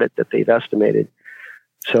that audit that they've estimated.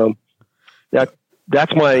 So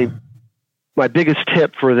that's my biggest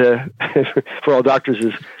tip for for all doctors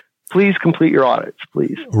is please complete your audits,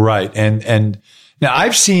 please. Right. And now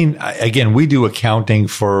I've seen, again, we do accounting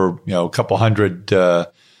for, a couple hundred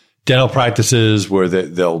dental practices where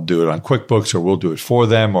they'll do it on QuickBooks, or we'll do it for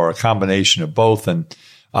them, or a combination of both. And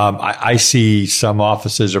I see some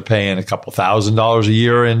offices are paying a couple $1,000s a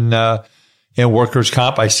year in workers'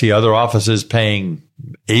 comp. I see other offices paying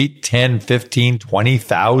 $8,000, $10,000, $15,000,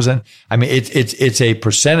 $20,000. I mean, it's a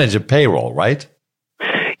percentage of payroll, right?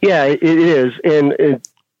 Yeah, it is. And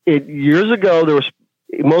years ago,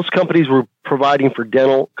 most companies were providing for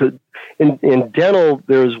dental. In dental,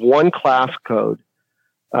 there's one class code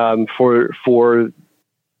for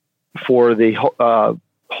the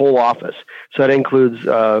whole office. So that includes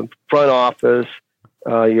front office,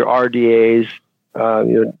 your RDAs,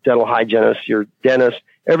 your dental hygienist, your dentist.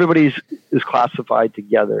 Everybody's is classified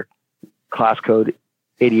together. Class code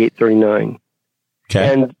 8839.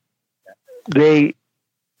 Okay. And they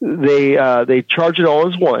charge it all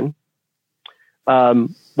as one.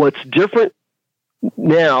 What's different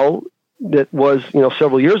now that was,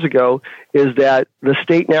 several years ago is that the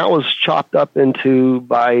state now is chopped up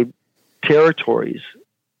by territories,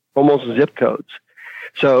 almost zip codes.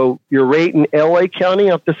 So your rate in LA County,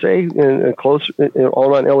 I have to say, and close,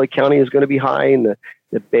 all around LA County is going to be high. In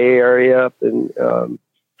the Bay Area, up in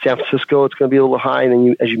San Francisco, it's going to be a little high. And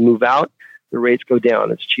then as you move out, the rates go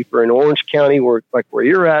down. It's cheaper in Orange County, where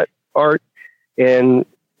you're at, Art, and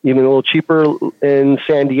even a little cheaper in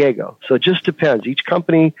San Diego. So it just depends. Each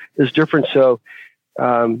company is different. So,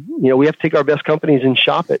 we have to take our best companies and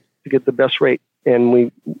shop it to get the best rate.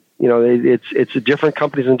 And it's different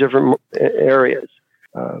companies in different areas.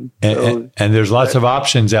 And there's lots of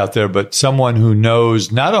options out there, but someone who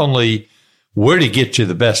knows not only where to get you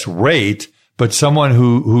the best rate, but someone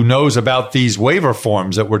who knows about these waiver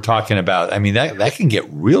forms that we're talking about. I mean, that can get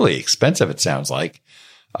really expensive, it sounds like.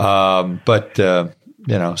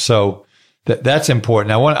 So that's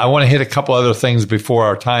important. I want to hit a couple other things before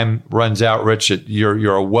our time runs out. Rich,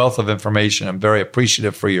 you're a wealth of information. I'm very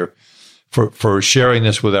appreciative for sharing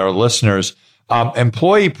this with our listeners.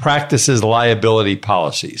 Employee practices liability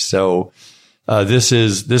policies. So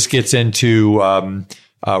this gets into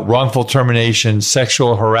wrongful termination,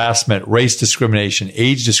 sexual harassment, race discrimination,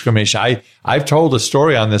 age discrimination. I've told a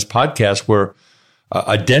story on this podcast where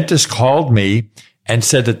a dentist called me and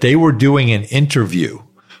said that they were doing an interview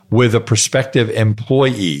with a prospective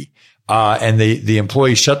employee, and the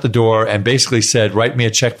employee shut the door and basically said, "Write me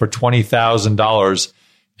a check for $20,000."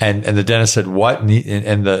 And the dentist said, "What?"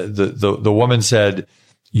 And the woman said,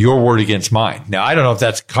 "Your word against mine." Now, I don't know if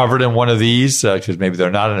that's covered in one of these because maybe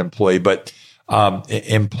they're not an employee, but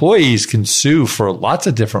employees can sue for lots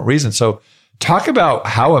of different reasons. So, talk about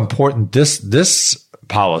how important this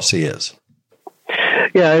policy is.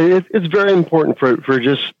 Yeah, it's very important for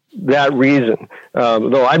just that reason.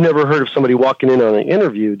 Though I've never heard of somebody walking in on an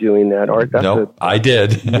interview doing that. Art, that's I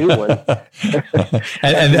did. New one.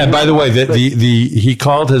 and by the way, he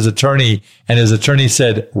called his attorney, and his attorney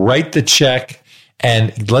said, "Write the check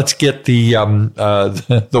and let's get the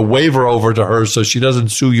waiver over to her so she doesn't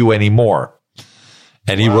sue you anymore."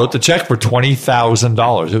 And he wrote the check for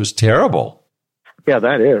 $20,000. It was terrible. Yeah,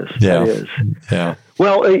 that is. Yeah. That is. Yeah.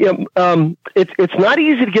 Well, it's not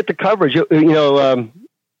easy to get the coverage.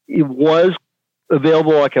 It was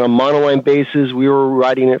available like on a monoline basis. We were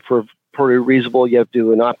writing it for pretty reasonable. You have to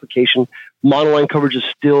do an application. Monoline coverage is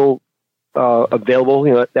still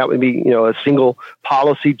available. That would be a single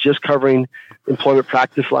policy just covering employment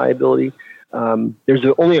practice liability. There's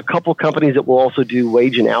only a couple companies that will also do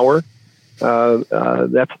wage and hour.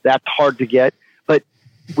 That's hard to get, but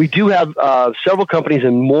we do have several companies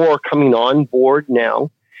and more coming on board now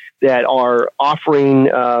that are offering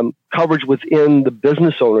coverage within the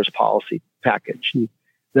business owner's policy package.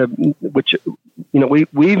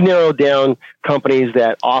 We've narrowed down companies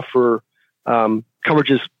that offer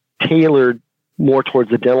coverages tailored more towards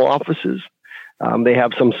the dental offices. They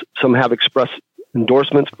have some have express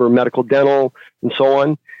endorsements for medical, dental, and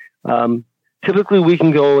so on. Typically, we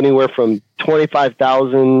can go anywhere from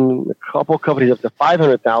 $25,000, a couple of companies up to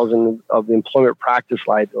 $500,000 of the employment practice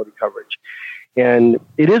liability coverage. And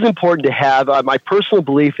it is important to have, my personal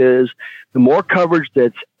belief is the more coverage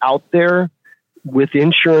that's out there with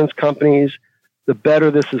insurance companies, the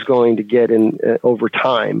better this is going to get in over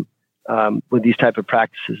time with these type of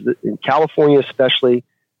practices. In California especially,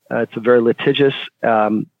 it's a very litigious.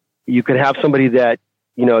 You could have somebody that,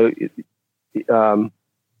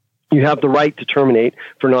 you have the right to terminate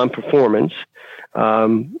for non-performance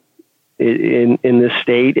in this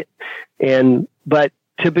state. But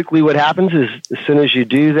typically what happens is as soon as you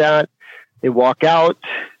do that, they walk out,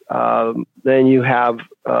 then you have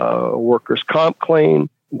a workers' comp claim,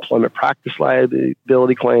 employment practice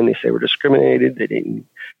liability claim. They say we're discriminated. They didn't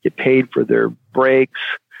get paid for their breaks.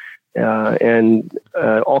 and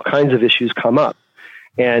all kinds of issues come up.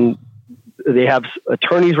 And they have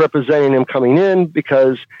attorneys representing them coming in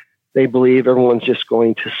because they believe everyone's just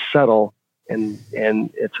going to settle, and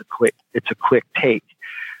it's a quick take.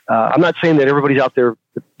 I'm not saying that everybody's out there,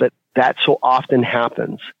 but that so often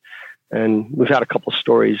happens. And we've had a couple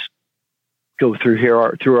stories go through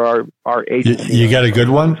here through our agency. You got a good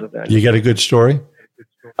one? You got a good story?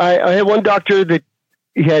 I had one doctor that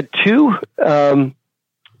he had two in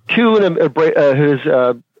his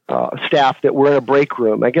staff that were in a break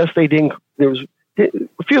room. I guess a few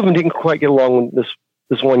of them didn't quite get along with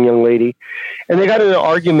this one young lady, and they got in an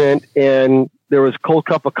argument, and there was a cold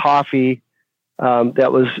cup of coffee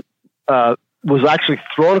that was actually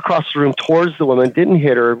thrown across the room towards the woman. Didn't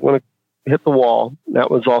hit her. Hit the wall.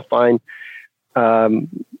 That was all fine.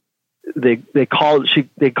 They called in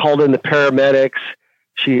the paramedics.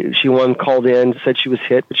 She called in, said she was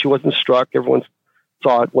hit, but she wasn't struck. Everyone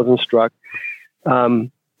saw it, wasn't struck.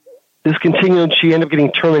 This continued. She ended up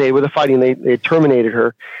getting terminated with the fighting. They terminated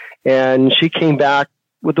her, and she came back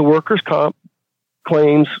with the workers' comp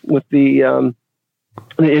claims, with the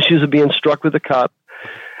issues of being struck with a cup.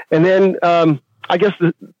 And then I guess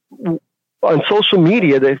on social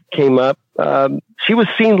media that came up, she was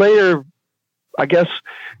seen later, I guess,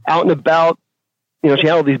 out and about. She had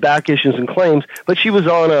all these back issues and claims, but she was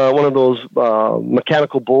on one of those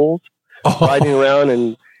mechanical bulls riding around,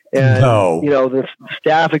 and the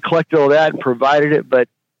staff had collected all that and provided it. But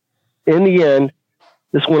in the end,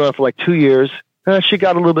 this went on for like 2 years. She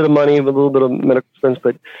got a little bit of money, a little bit of medical expense,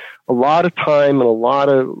 but a lot of time and a lot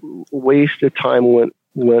of wasted time went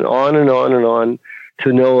on and on and on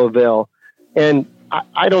to no avail. And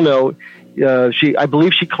I don't know. I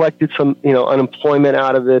believe she collected some, unemployment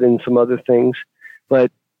out of it and some other things,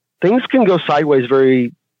 but things can go sideways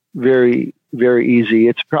very, very, very easy.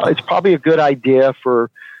 It's probably a good idea for,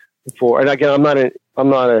 and again, I'm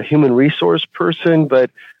not a human resource person, but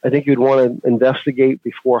I think you'd want to investigate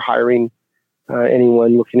before hiring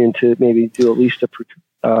anyone, looking into maybe do at least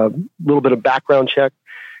a little bit of background check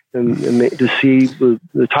and to see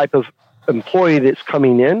the type of employee that's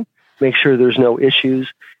coming in, make sure there's no issues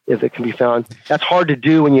if it can be found. That's hard to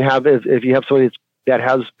do when if you have somebody that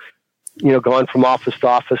has, gone from office to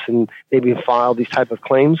office and maybe filed these type of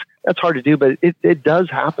claims. That's hard to do, but it does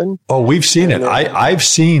happen. Oh, we've seen it. I've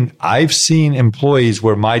seen employees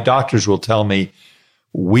where my doctors will tell me,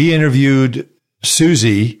 we interviewed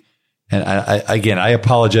Susie. And I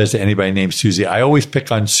apologize to anybody named Susie. I always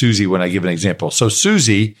pick on Susie when I give an example. So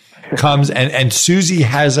Susie comes and Susie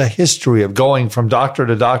has a history of going from doctor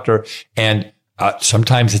to doctor, and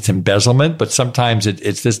sometimes it's embezzlement, but sometimes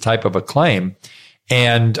it's this type of a claim.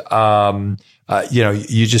 And,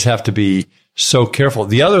 you just have to be so careful.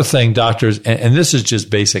 The other thing, doctors, and this is just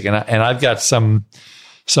basic, and I've got some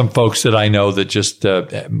folks that I know that just,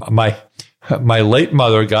 my late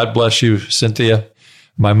mother, God bless you, Cynthia.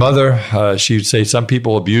 My mother, she would say some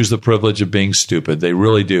people abuse the privilege of being stupid. They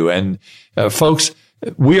really do. And folks,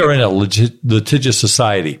 we are in a litigious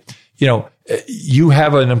society. You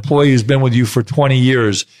have an employee who's been with you for 20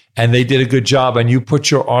 years and they did a good job, and you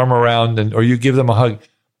put your arm around or you give them a hug.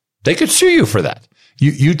 They could sue you for that.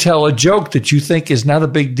 You tell a joke that you think is not a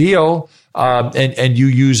big deal, and you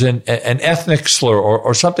use an ethnic slur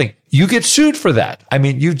or something. You get sued for that. I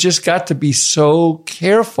mean, you've just got to be so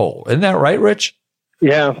careful. Isn't that right, Rich?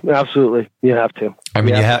 Yeah, absolutely. You have to. I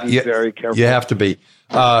mean, you have to be very careful. You have to be.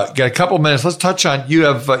 Got a couple minutes. Let's touch on,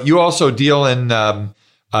 you also deal in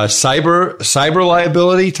cyber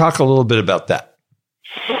liability. Talk a little bit about that.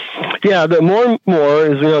 Yeah, the more and more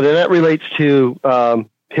is, that relates to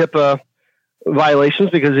HIPAA violations,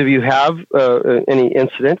 because if you have any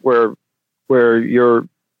incident where your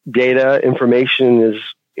data information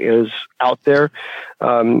is out there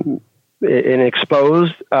and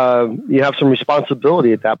exposed, you have some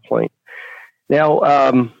responsibility at that point.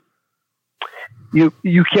 Now,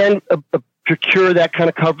 you can procure that kind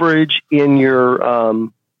of coverage in your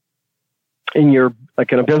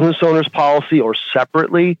like in a business owner's policy or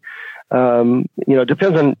separately.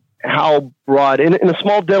 Depends on how broad. In a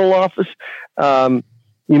small dental office,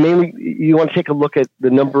 you want to take a look at the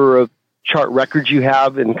number of chart records you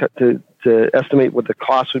have and to estimate what the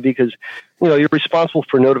cost would be, because you're responsible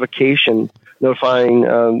for notifying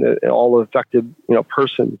all the affected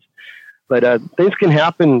persons. But things can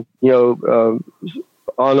happen,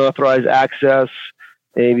 unauthorized access,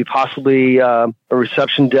 maybe possibly a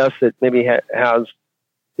reception desk that maybe has.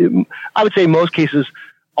 I would say in most cases,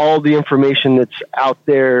 all the information that's out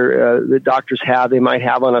there that doctors have, they might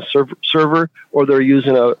have on a server, or they're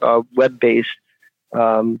using a web-based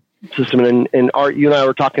system. And Art, you and I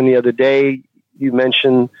were talking the other day. You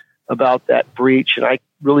mentioned about that breach, and I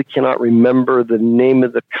really cannot remember the name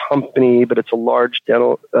of the company, but it's a large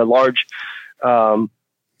dental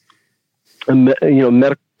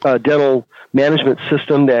management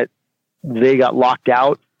system that they got locked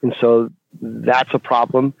out, and so that's a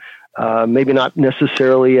problem. Maybe not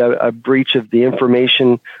necessarily a breach of the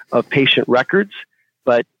information of patient records,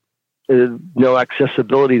 but no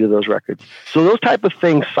accessibility to those records. So those type of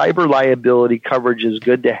things, cyber liability coverage is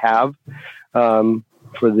good to have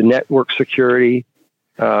for the network security.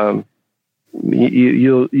 You'll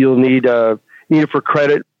need it for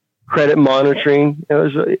credit monitoring.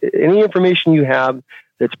 Any information you have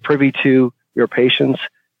that's privy to your patients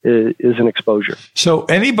is an exposure. So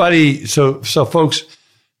folks,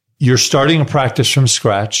 you're starting a practice from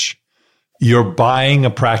scratch. You're buying a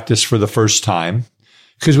practice for the first time.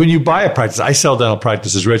 Because when you buy a practice, I sell dental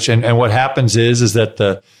practices, Rich, and what happens is that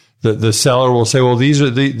the seller will say, well, these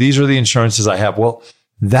are the insurances I have. Well,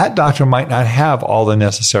 that doctor might not have all the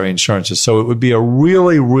necessary insurances. So it would be a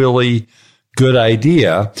really, really good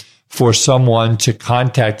idea for someone to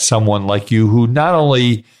contact someone like you who not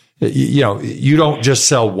only, you don't just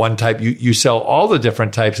sell one type, you sell all the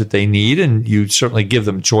different types that they need, and you certainly give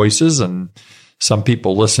them choices, and some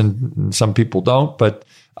people listen and some people don't, but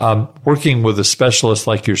working with a specialist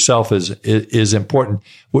like yourself is important.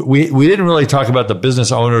 We didn't really talk about the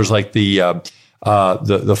business owners, like the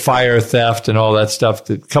fire theft and all that stuff.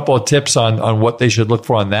 A couple of tips on what they should look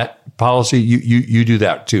for on that policy. You do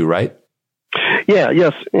that too, right? Yeah.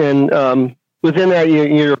 Yes. And within that,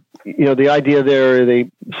 the idea there,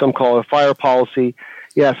 some call it a fire policy.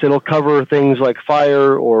 Yes, it'll cover things like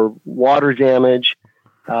fire or water damage.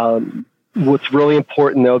 What's really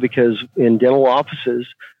important, though, because in dental offices,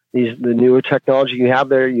 the newer technology you have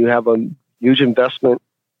there, you have a huge investment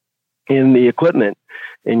in the equipment,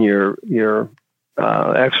 in your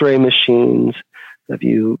X-ray machines. If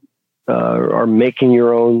you are making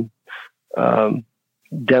your own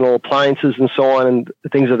dental appliances and so on, and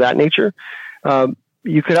things of that nature,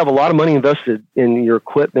 you could have a lot of money invested in your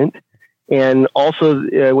equipment. And also,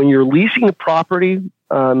 when you're leasing a property,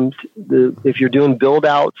 if you're doing build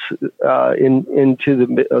outs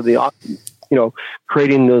into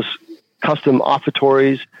creating those custom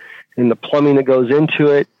offertories and the plumbing that goes into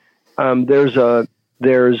it, there's a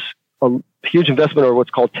huge investment, or what's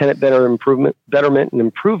called tenant betterment and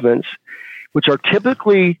improvements, which are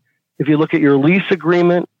typically, if you look at your lease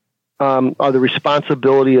agreement, are the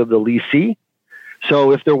responsibility of the leasee.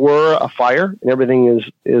 So if there were a fire and everything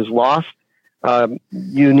is lost,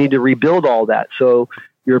 you need to rebuild all that. So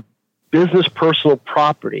your business personal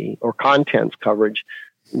property or contents coverage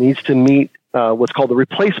needs to meet what's called the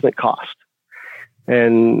replacement cost.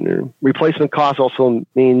 And replacement cost also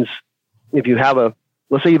means if you have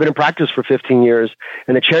let's say you've been in practice for 15 years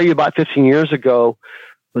and the chair you bought 15 years ago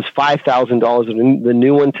was $5,000, and the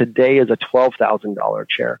new one today is a $12,000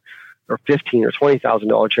 chair, or $15,000 or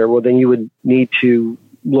 $20,000 chair. Well, then you would need to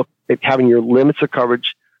look at having your limits of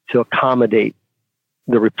coverage to accommodate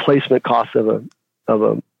the replacement cost of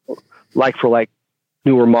a like for like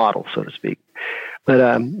newer model, so to speak.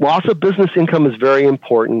 But loss of business income is very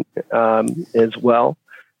important as well.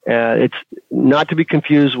 It's not to be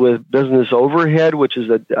confused with business overhead, which is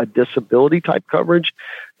a disability type coverage.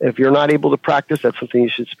 If you're not able to practice, that's something you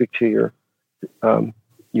should speak to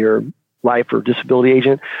your life or disability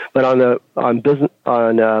agent. But on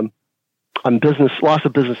business loss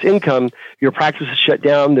of business income, your practice is shut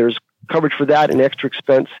down. There's coverage for that and extra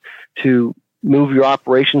expense to move your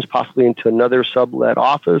operations possibly into another sublet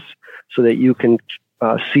office so that you can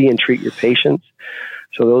see and treat your patients.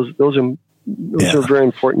 So those are very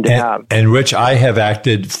important to have. And Rich, I have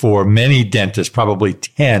acted for many dentists, probably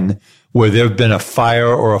 10, where there have been a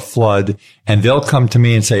fire or a flood, and they'll come to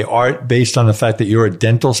me and say, Art, based on the fact that you're a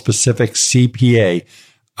dental specific CPA,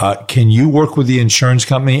 can you work with the insurance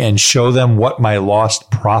company and show them what my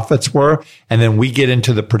lost profits were? And then we get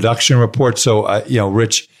into the production report. So,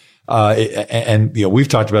 Rich, we've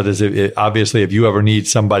talked about this. Obviously, if you ever need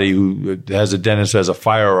somebody who has a dentist who has a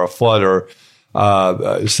fire or a flood or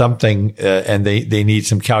something, and they need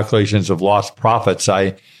some calculations of lost profits,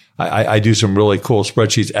 I do some really cool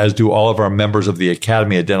spreadsheets, as do all of our members of the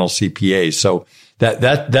Academy of Dental CPAs. So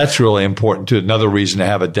that's really important too. Another reason to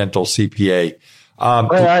have a dental CPA.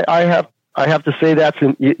 I have to say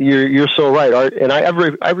you're so right, Art. And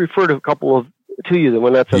I referred a couple to you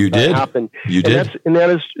when that happened. You did, and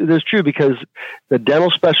that is true, because the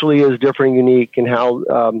dental specialty is different, unique in how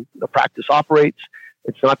the practice operates.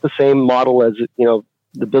 It's not the same model as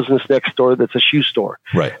the business next door that's a shoe store,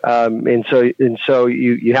 right? And so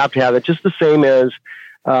you have to have it just the same as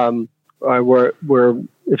where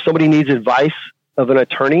if somebody needs advice of an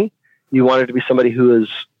attorney, you want it to be somebody who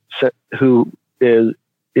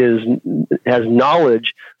has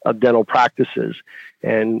knowledge of dental practices,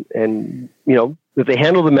 and if they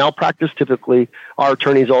handle the malpractice, typically our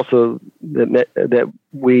attorneys also that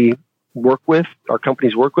we work with, our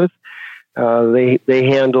companies work with, they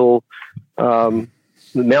handle the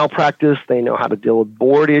malpractice. They know how to deal with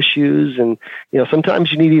board issues, and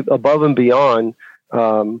sometimes you need above and beyond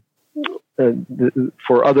for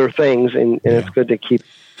other things, and it's good to keep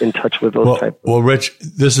in touch with those types. Well, Rich,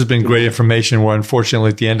 this has been great information. We're unfortunately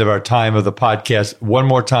at the end of our time of the podcast. One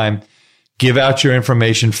more time, give out your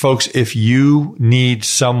information. Folks, if you need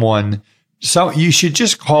someone, you should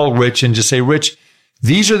just call Rich and just say, Rich,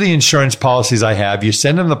 these are the insurance policies I have. You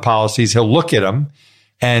send him the policies. He'll look at them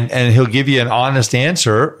and he'll give you an honest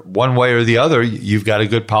answer one way or the other. You've got a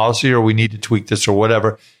good policy, or we need to tweak this, or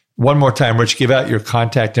whatever. One more time, Rich, give out your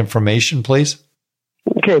contact information, please.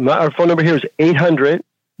 Okay. Our phone number here is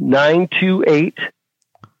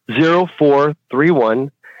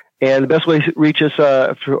 800-928-0431. And the best way to reach us to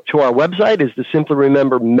our website is to simply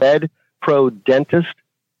remember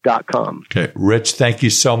medprodentist.com. Okay. Rich, thank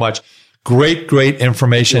you so much. Great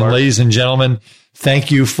information. Ladies and gentlemen,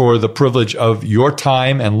 thank you for the privilege of your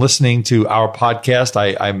time and listening to our podcast.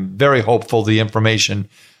 I'm very hopeful the information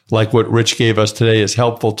like what Rich gave us today is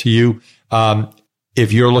helpful to you.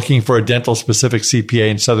 If you're looking for a dental-specific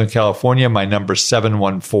CPA in Southern California, my number is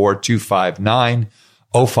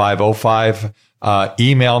 714-259-0505.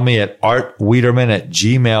 Email me at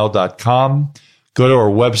artwiederman@gmail.com. Go to our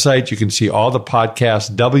website. You can see all the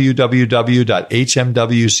podcasts,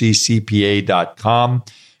 www.hmwccpa.com.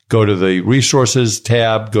 Go to the resources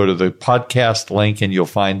tab, go to the podcast link, and you'll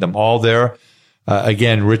find them all there.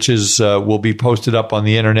 Again, Rich's will be posted up on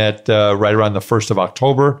the internet right around the 1st of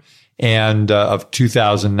October and of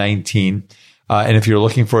 2019. And if you're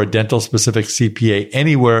looking for a dental-specific CPA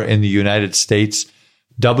anywhere in the United States,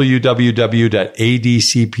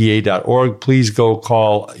 www.adcpa.org. Please go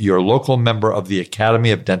call your local member of the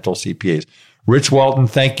Academy of Dental CPAs. Rich Walton,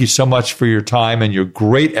 thank you so much for your time and your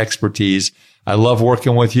great expertise. I love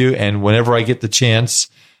working with you, and whenever I get the chance,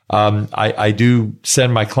 I do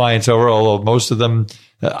send my clients over, although most of them,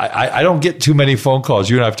 I don't get too many phone calls.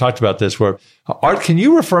 You and I have talked about this where, Art, can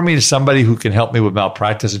you refer me to somebody who can help me with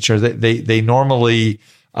malpractice insurance? They normally,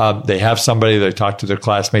 they have somebody they talk to their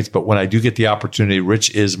classmates, but when I do get the opportunity,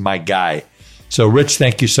 Rich is my guy. So Rich,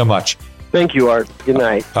 thank you so much. Thank you, Art. Good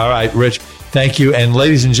night. All right, Rich. Thank you. And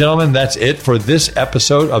ladies and gentlemen, that's it for this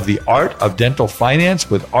episode of The Art of Dental Finance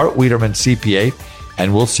with Art Wiederman, CPA.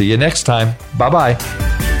 And we'll see you next time. Bye-bye.